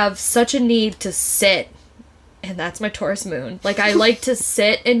 I have such a need to sit, and that's my Taurus moon. Like I like to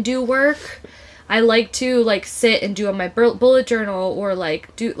sit and do work. I like to like sit and do on my bullet journal or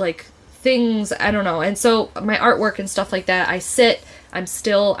like do like things, I don't know. And so my artwork and stuff like that, I sit, I'm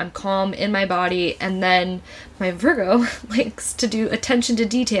still, I'm calm in my body, and then my Virgo likes to do attention to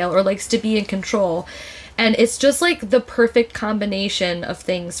detail or likes to be in control. And it's just like the perfect combination of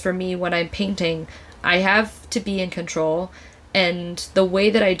things for me when I'm painting. I have to be in control, and the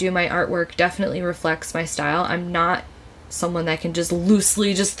way that I do my artwork definitely reflects my style. I'm not someone that can just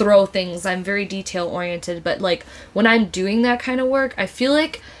loosely just throw things. I'm very detail oriented, but like when I'm doing that kind of work, I feel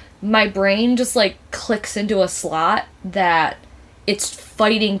like my brain just like clicks into a slot that it's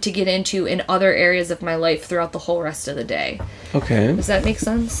fighting to get into in other areas of my life throughout the whole rest of the day. Okay. Does that make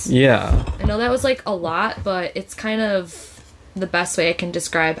sense? Yeah. I know that was like a lot, but it's kind of the best way I can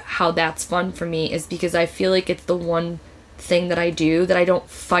describe how that's fun for me is because I feel like it's the one thing that I do that I don't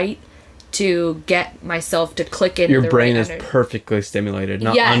fight to get myself to click in. Your brain is perfectly stimulated,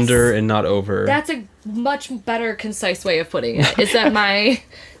 not under and not over. That's a much better, concise way of putting it. Is that my...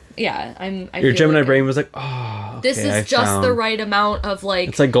 Yeah, Your Gemini brain was like, oh, okay, this is just the right amount of like...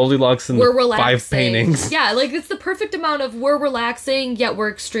 It's like Goldilocks and the 5 paintings. Yeah, like it's the perfect amount of we're relaxing, yet we're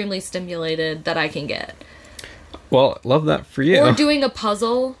extremely stimulated that I can get. Well, love that for you. Or doing a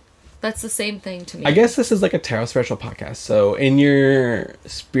puzzle. That's the same thing to me. I guess this is like a tarot spiritual podcast. So in your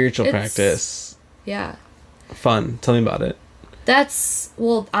spiritual practice... Yeah. Fun. Tell me about it. That's,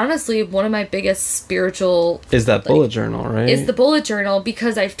 well, honestly, one of my biggest spiritual... Is that bullet journal, right? Is the bullet journal,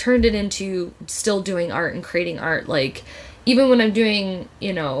 because I've turned it into still doing art and creating art. Like, even when I'm doing,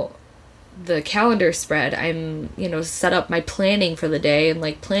 you know, the calendar spread, I'm, you know, set up my planning for the day and,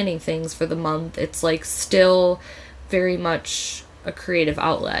 like, planning things for the month. It's, like, still very much a creative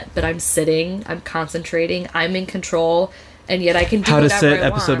outlet. But I'm sitting, I'm concentrating, I'm in control, and yet I can do whatever I want. How to Sit,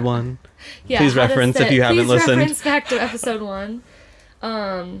 episode 1. Yeah, please reference if you haven't listened. Please reference back to episode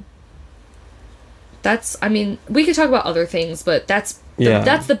 1. That's, I mean, we could talk about other things, but that's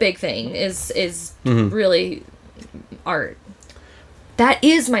the big thing is really art. That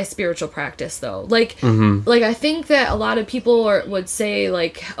is my spiritual practice, though. Like, like I think that a lot of people would say,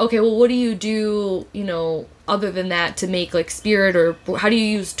 like, okay, well, what do you do, you know, other than that to make, like, spirit, or how do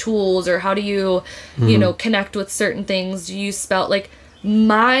you use tools, or how do you, you know, connect with certain things? Do you use spell, like...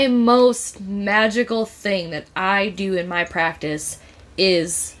 My most magical thing that I do in my practice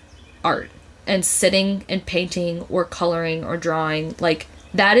is art and sitting and painting or coloring or drawing. Like,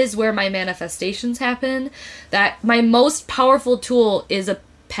 that is where my manifestations happen. That my most powerful tool is a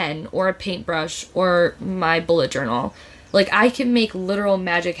pen or a paintbrush or my bullet journal. Like, I can make literal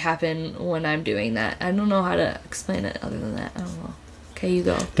magic happen when I'm doing that. I don't know how to explain it other than that. I don't know. Okay, you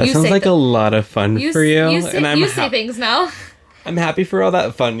go. That sounds like a lot of fun for you. You say things now. I'm happy for all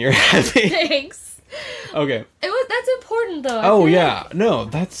that fun you're having. Thanks. Okay. That's important though. Oh yeah, no,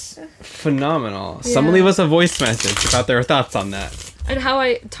 that's phenomenal. Yeah. Someone leave us a voice message about their thoughts on that. And how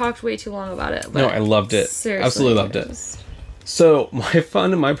I talked way too long about it. No, I loved it. Seriously, absolutely loved it. So my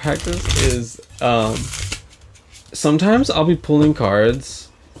fun in my practice is sometimes I'll be pulling cards,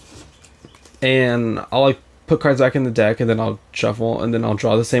 and I'll like put cards back in the deck, and then I'll shuffle, and then I'll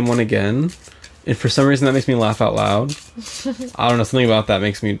draw the same one again. And for some reason that makes me laugh out loud. I don't know, something about that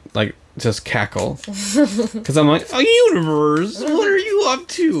makes me like just cackle. Because I'm like, oh, universe, what are you up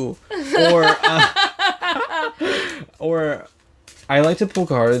to? Or I like to pull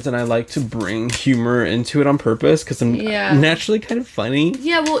cards and I like to bring humor into it on purpose because I'm naturally kind of funny.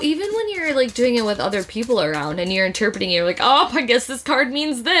 Yeah, well, even when you're like doing it with other people around and you're interpreting it, you're like, oh, I guess this card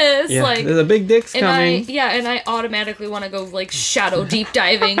means this. Yeah, like, there's a big dick's coming. And I automatically want to go like shadow deep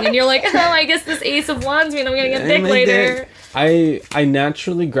diving, and you're like, oh, I guess this Ace of Wands means I'm gonna get dick later. I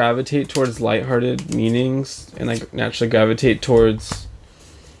naturally gravitate towards lighthearted meanings, and I naturally gravitate towards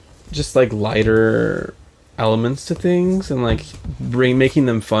just like lighter elements to things, and like making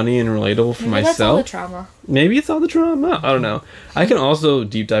them funny and relatable for myself. That's all the trauma. Maybe it's all the trauma. I don't know. I can also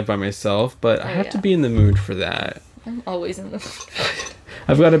deep dive by myself, but I have to be in the mood for that. I'm always in the mood.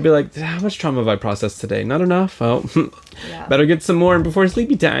 I've got to be like, how much trauma have I processed today? Not enough. Oh, better get some more before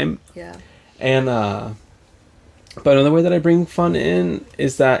sleepy time. Yeah. And but another way that I bring fun in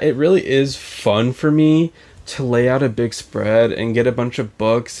is that it really is fun for me to lay out a big spread and get a bunch of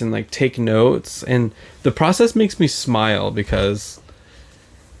books and like take notes, and the process makes me smile because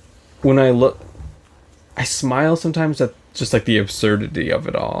when I smile sometimes at just like the absurdity of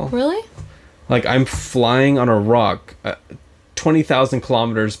it all. Really? Like I'm flying on a rock 20,000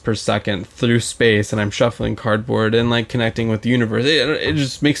 kilometers per second through space, and I'm shuffling cardboard and like connecting with the universe. It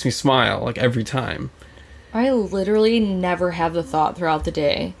just makes me smile like every time. I literally never have the thought throughout the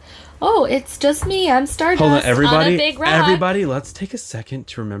day, oh, it's just me. I'm Stardust. Hold on, everybody. On a big rock. Everybody, let's take a second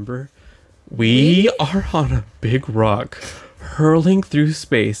to remember we are on a big rock, hurling through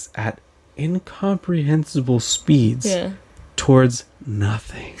space at incomprehensible speeds towards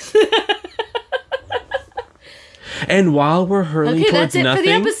nothing. And while we're hurling towards nothing, that's it for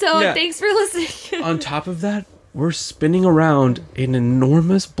the episode. Thanks for listening. On top of that, we're spinning around an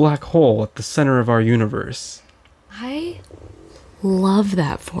enormous black hole at the center of our universe. I love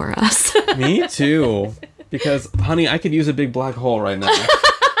that for us. Me too. Because, honey, I could use a big black hole right now. Way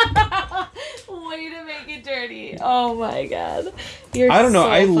to make it dirty. Oh my god. I don't know.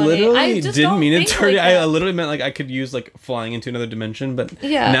 I funny. Literally didn't mean it dirty. Like I literally meant like I could use like flying into another dimension. But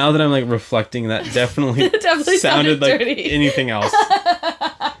now that I'm like reflecting, that definitely, sounded like dirty. Anything else.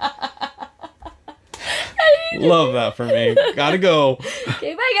 Love that for me. Gotta go.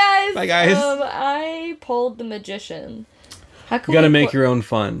 Okay, bye guys. Bye guys. I pulled the Magician. You gotta make your own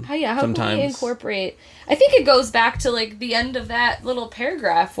fun. How can we incorporate? I think it goes back to like the end of that little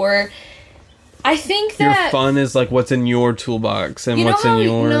paragraph where I think that your fun is like what's in your toolbox and what's in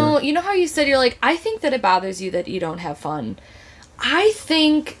your. No, you know how you said you're like, I think that it bothers you that you don't have fun. I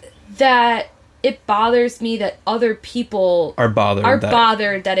think that it bothers me that other people are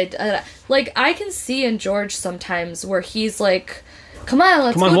bothered that it like I can see in George sometimes where he's like, come on,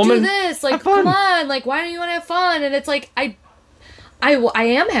 let's go do this, like come on, like why don't you want to have fun? And it's like I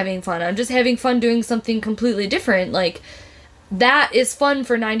am having fun. I'm just having fun doing something completely different. Like that is fun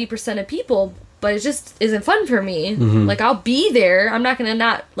for 90% of people, but it just isn't fun for me. Mm-hmm. Like I'll be there. I'm not gonna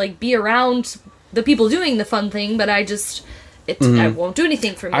not like be around the people doing the fun thing, but I just I won't do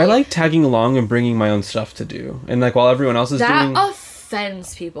anything for me. I like tagging along and bringing my own stuff to do, and like while everyone else is doing. That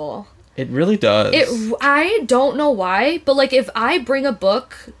offends people. It really does. I don't know why, but like if I bring a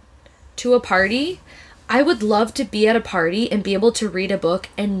book to a party, I would love to be at a party and be able to read a book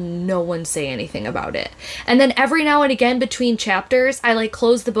and no one say anything about it. And then every now and again between chapters, I like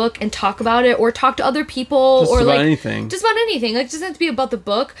close the book and talk about it or talk to other people just or about like anything. Just about anything. Like it doesn't have to be about the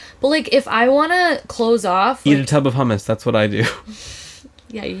book, but like if I want to close off, eat a tub of hummus. That's what I do.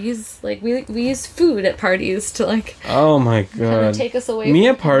 Yeah, you use like we use food at parties to like. Oh my god! Kind of take us away. Me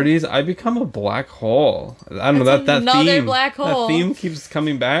at parties, I become a black hole. I don't know that another theme. Black hole. That theme keeps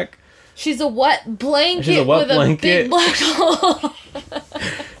coming back. She's a wet blanket with a big black hole.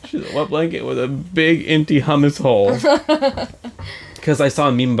 She's a wet blanket with a big empty hummus hole. Because I saw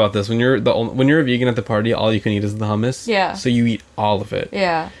a meme about this. When you're a vegan at the party, all you can eat is the hummus. Yeah. So you eat all of it.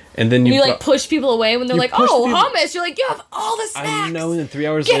 Yeah. And then you like push people away when they're like, "Oh, hummus!" You're like, "You have all the snacks." I know. And then 3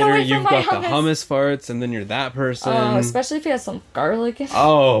 hours later, you've got the hummus farts, and then you're that person. Oh, especially if you have some garlic in it.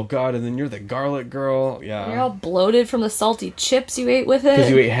 Oh god! And then you're the garlic girl. Yeah. You're all bloated from the salty chips you ate with it. Because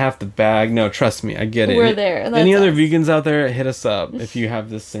you ate half the bag. No, trust me, I get it. We're there. Any other vegans out there, hit us up if you have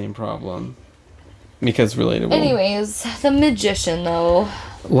this same problem. Because relatable. Anyways, the Magician though.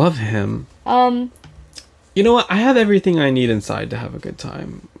 Love him. You know what? I have everything I need inside to have a good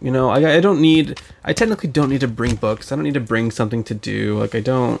time. You know, I technically don't need to bring books. I don't need to bring something to do. Like,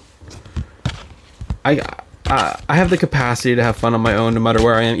 I have the capacity to have fun on my own no matter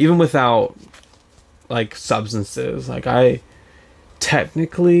where I am, even without, like, substances. Like,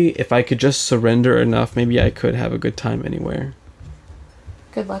 technically, if I could just surrender enough, maybe I could have a good time anywhere.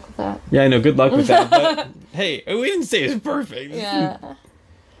 Good luck with that. Yeah, I know. Good luck with that. But, hey, we didn't say it's perfect. Yeah.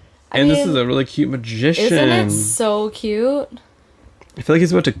 And this is a really cute magician. Isn't it so cute? I feel like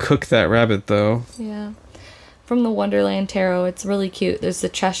he's about to cook that rabbit, though. Yeah. From the Wonderland Tarot, it's really cute. There's the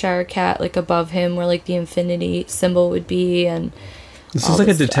Cheshire Cat, like, above him where, like, the infinity symbol would be, and this is like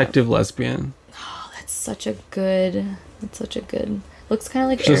a detective lesbian. Oh, that's such a good... Looks kind of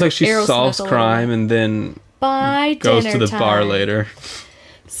like She looks like she solves crime and then goes to the bar later.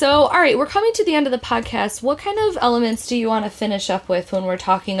 So, all right, we're coming to the end of the podcast. What kind of elements do you want to finish up with when we're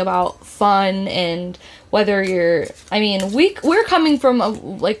talking about fun and whether you're... I mean, we're coming from,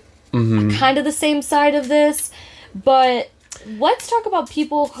 kind of the same side of this, but let's talk about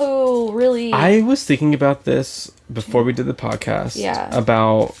people who really... I was thinking about this before we did the podcast. Yeah.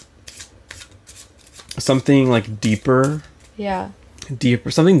 About something, like, deeper. Yeah.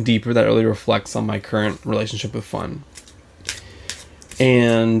 Something deeper that really reflects on my current relationship with fun.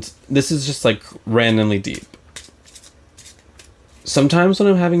 And this is just, like, randomly deep. Sometimes when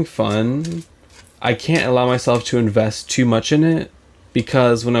I'm having fun, I can't allow myself to invest too much in it,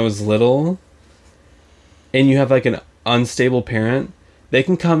 because when I was little, and you have, like, an unstable parent, they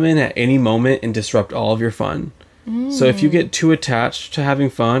can come in at any moment and disrupt all of your fun. So if you get too attached to having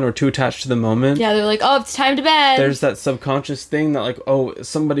fun or too attached to the moment... Yeah, they're like, oh, it's time to bed. There's that subconscious thing that, like, oh,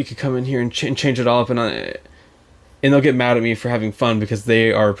 somebody could come in here and change it all up, and they'll get mad at me for having fun because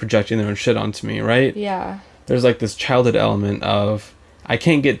they are projecting their own shit onto me, right? Yeah. There's, like, this childhood element of, I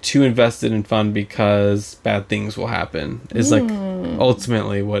can't get too invested in fun because bad things will happen. Is, like,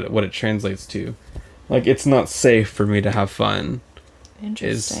 ultimately what it translates to. Like, it's not safe for me to have fun.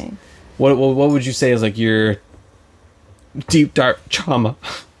 Interesting. What would you say is, like, your deep, dark trauma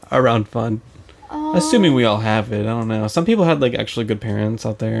around fun? Assuming we all have it. I don't know. Some people had, like, actually good parents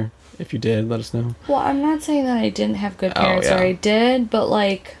out there. If you did, let us know. Well, I'm not saying that I didn't have good parents or I did, but,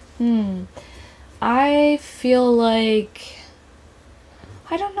 like, I feel like...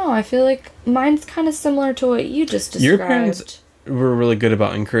 I don't know. I feel like mine's kind of similar to what you just described. Your parents were really good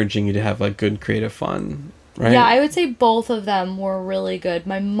about encouraging you to have, like, good creative fun, right? Yeah, I would say both of them were really good.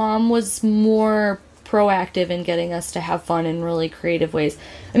 My mom was more proactive in getting us to have fun in really creative ways.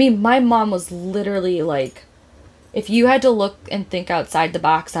 I mean, my mom was literally, like, if you had to look and think outside the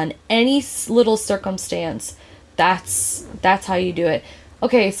box on any little circumstance, that's how you do it.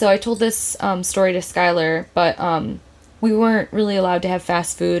 Okay, so I told this story to Skylar, but we weren't really allowed to have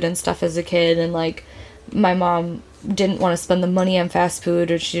fast food and stuff as a kid, and, like, my mom didn't want to spend the money on fast food,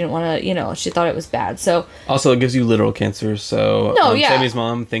 or she didn't want to, she thought it was bad. So also, it gives you literal cancer, so Sammy's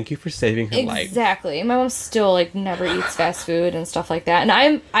mom, thank you for saving her life. Exactly. My mom still, like, never eats fast food and stuff like that,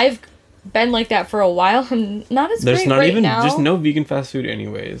 and I've been like that for a while. I'm not as great right now. There's no vegan fast food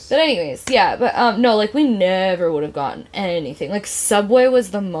anyways. But anyways, yeah, but no, like, we never would have gotten anything. Like, Subway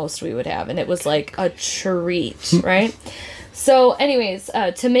was the most we would have, and it was like a treat, right? So anyways,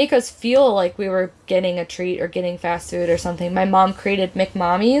 to make us feel like we were getting a treat or getting fast food or something, my mom created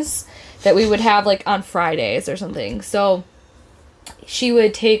McMommies that we would have, like, on Fridays or something. So she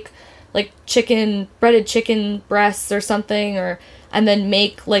would take, like, breaded chicken breasts or something, and then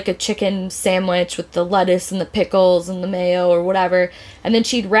make, like, a chicken sandwich with the lettuce and the pickles and the mayo or whatever. And then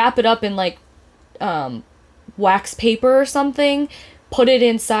she'd wrap it up in, like, wax paper or something, put it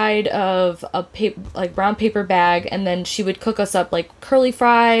inside of a brown paper bag, and then she would cook us up, like, curly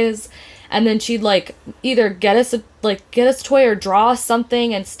fries. And then she'd, like, either get us a toy or draw us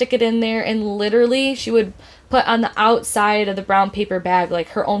something and stick it in there. And literally she would put on the outside of the brown paper bag, like,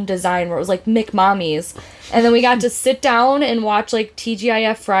 her own design where it was, like, McMommies. And then we got to sit down and watch, like,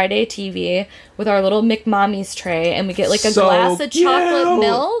 TGIF Friday TV with our little McMommies tray, and we get, like, a glass of chocolate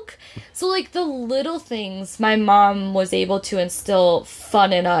milk. So, like, the little things, my mom was able to instill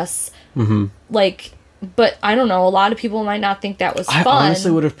fun in us. Mm-hmm. Like, but I don't know, a lot of people might not think that was fun. I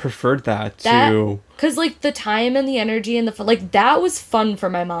honestly would have preferred that too. Because, like, the time and the energy and the fun, like, that was fun for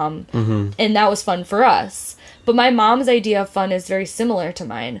my mom. Mm-hmm. And that was fun for us. But my mom's idea of fun is very similar to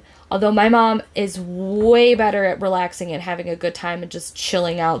mine. Although my mom is way better at relaxing and having a good time and just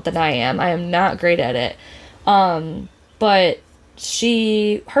chilling out than I am. I am not great at it. But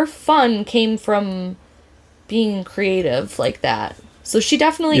her fun came from being creative like that. So she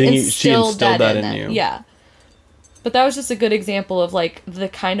definitely instilled that in you. Yeah. But that was just a good example of, like, the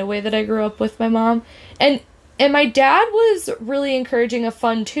kind of way that I grew up with my mom. And my dad was really encouraging of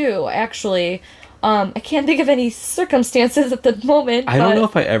fun too, actually. I can't think of any circumstances at the moment. I don't know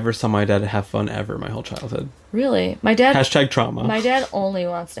if I ever saw my dad have fun ever my whole childhood. Really? My dad... #trauma. My dad only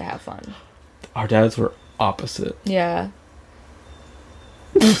wants to have fun. Our dads were opposite. Yeah.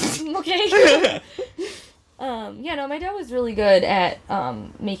 Okay. My dad was really good at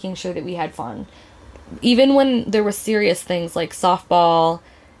making sure that we had fun. Even when there were serious things like softball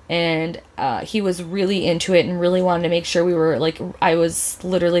and he was really into it and really wanted to make sure we were, like, I was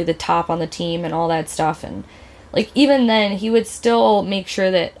literally the top on the team and all that stuff. And, like, even then, he would still make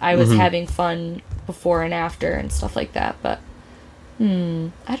sure that I was having fun before and after and stuff like that. But,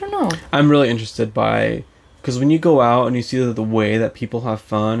 I don't know. I'm really interested by... Because when you go out and you see the way that people have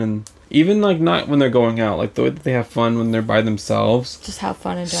fun, and even, like, not when they're going out, like, the way that they have fun when they're by themselves. Just have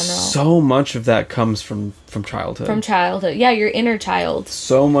fun in general. So much of that comes from childhood. From childhood. Yeah, your inner child.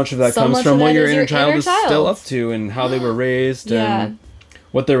 So much of that comes from what your inner child is still up to, and how they were raised, and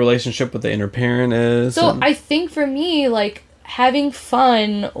what their relationship with the inner parent is. So I think for me, like, having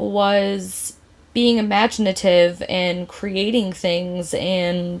fun was being imaginative and creating things,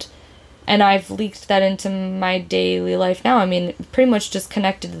 and I've leaked that into my daily life now. I mean, pretty much just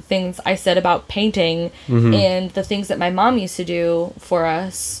connected the things I said about painting and the things that my mom used to do for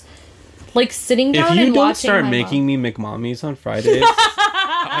us. Like, sitting down and watching. If you don't start making me McMommies on Fridays,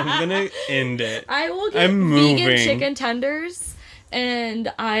 I'm gonna end it. I will get vegan chicken tenders,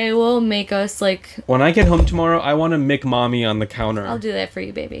 and I will make us, like... When I get home tomorrow, I want a McMommy on the counter. I'll do that for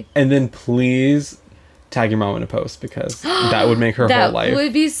you, baby. And then please... tag your mom in a post, because that would make her whole life. That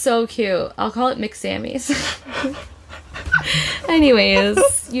would be so cute. I'll call it McSammy's. Anyways,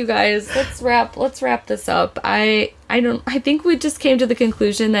 you guys, let's wrap this up. I think we just came to the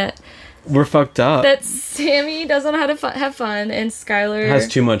conclusion that we're fucked up. That Sammy doesn't know how to have fun, and Skylar has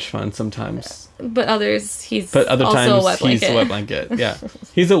too much fun sometimes. But other times he's a wet blanket. Yeah,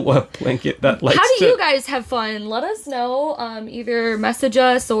 he's a wet blanket that likes. How do you guys have fun? Let us know. Either message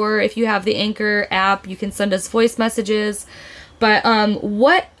us, or if you have the Anchor app, you can send us voice messages. But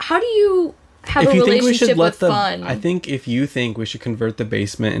how do you have a relationship with fun? I think if you think we should convert the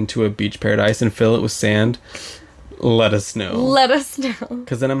basement into a beach paradise and fill it with sand, let us know. Let us know.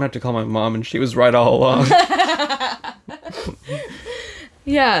 Because then I'm gonna have to call my mom, and she was right all along.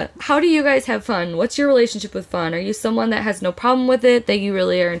 Yeah. How do you guys have fun? What's your relationship with fun? Are you someone that has no problem with it, that you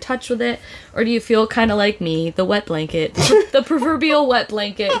really are in touch with it? Or do you feel kind of like me, the wet blanket, the proverbial wet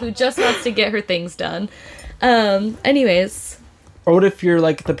blanket who just wants to get her things done? Anyways. Or what if you're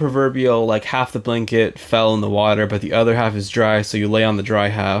like the proverbial, like, half the blanket fell in the water, but the other half is dry, so you lay on the dry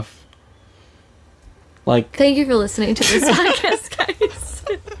half? Like... Thank you for listening to this podcast, guys.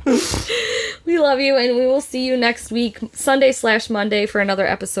 We love you, and we will see you next week, Sunday/Monday, for another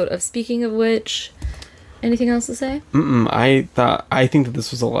episode of Speaking of Which. Anything else to say? I think that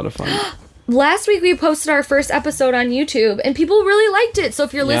this was a lot of fun. Last week we posted our first episode on YouTube, and people really liked it. So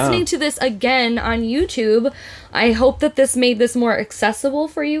if you're listening to this again on YouTube, I hope that this made this more accessible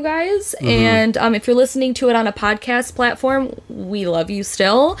for you guys. And if you're listening to it on a podcast platform, we love you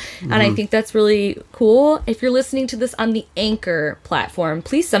still. And I think that's really cool. If you're listening to this on the Anchor platform,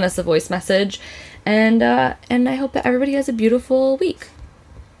 please send us a voice message. And I hope that everybody has a beautiful week.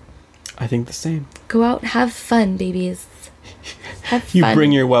 I think the same. Go out and have fun, babies. Have fun. You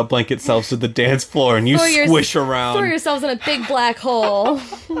bring your wet blanket selves to the dance floor and you squish around. Throw yourselves in a big black hole.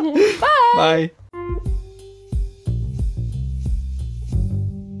 Bye. Bye.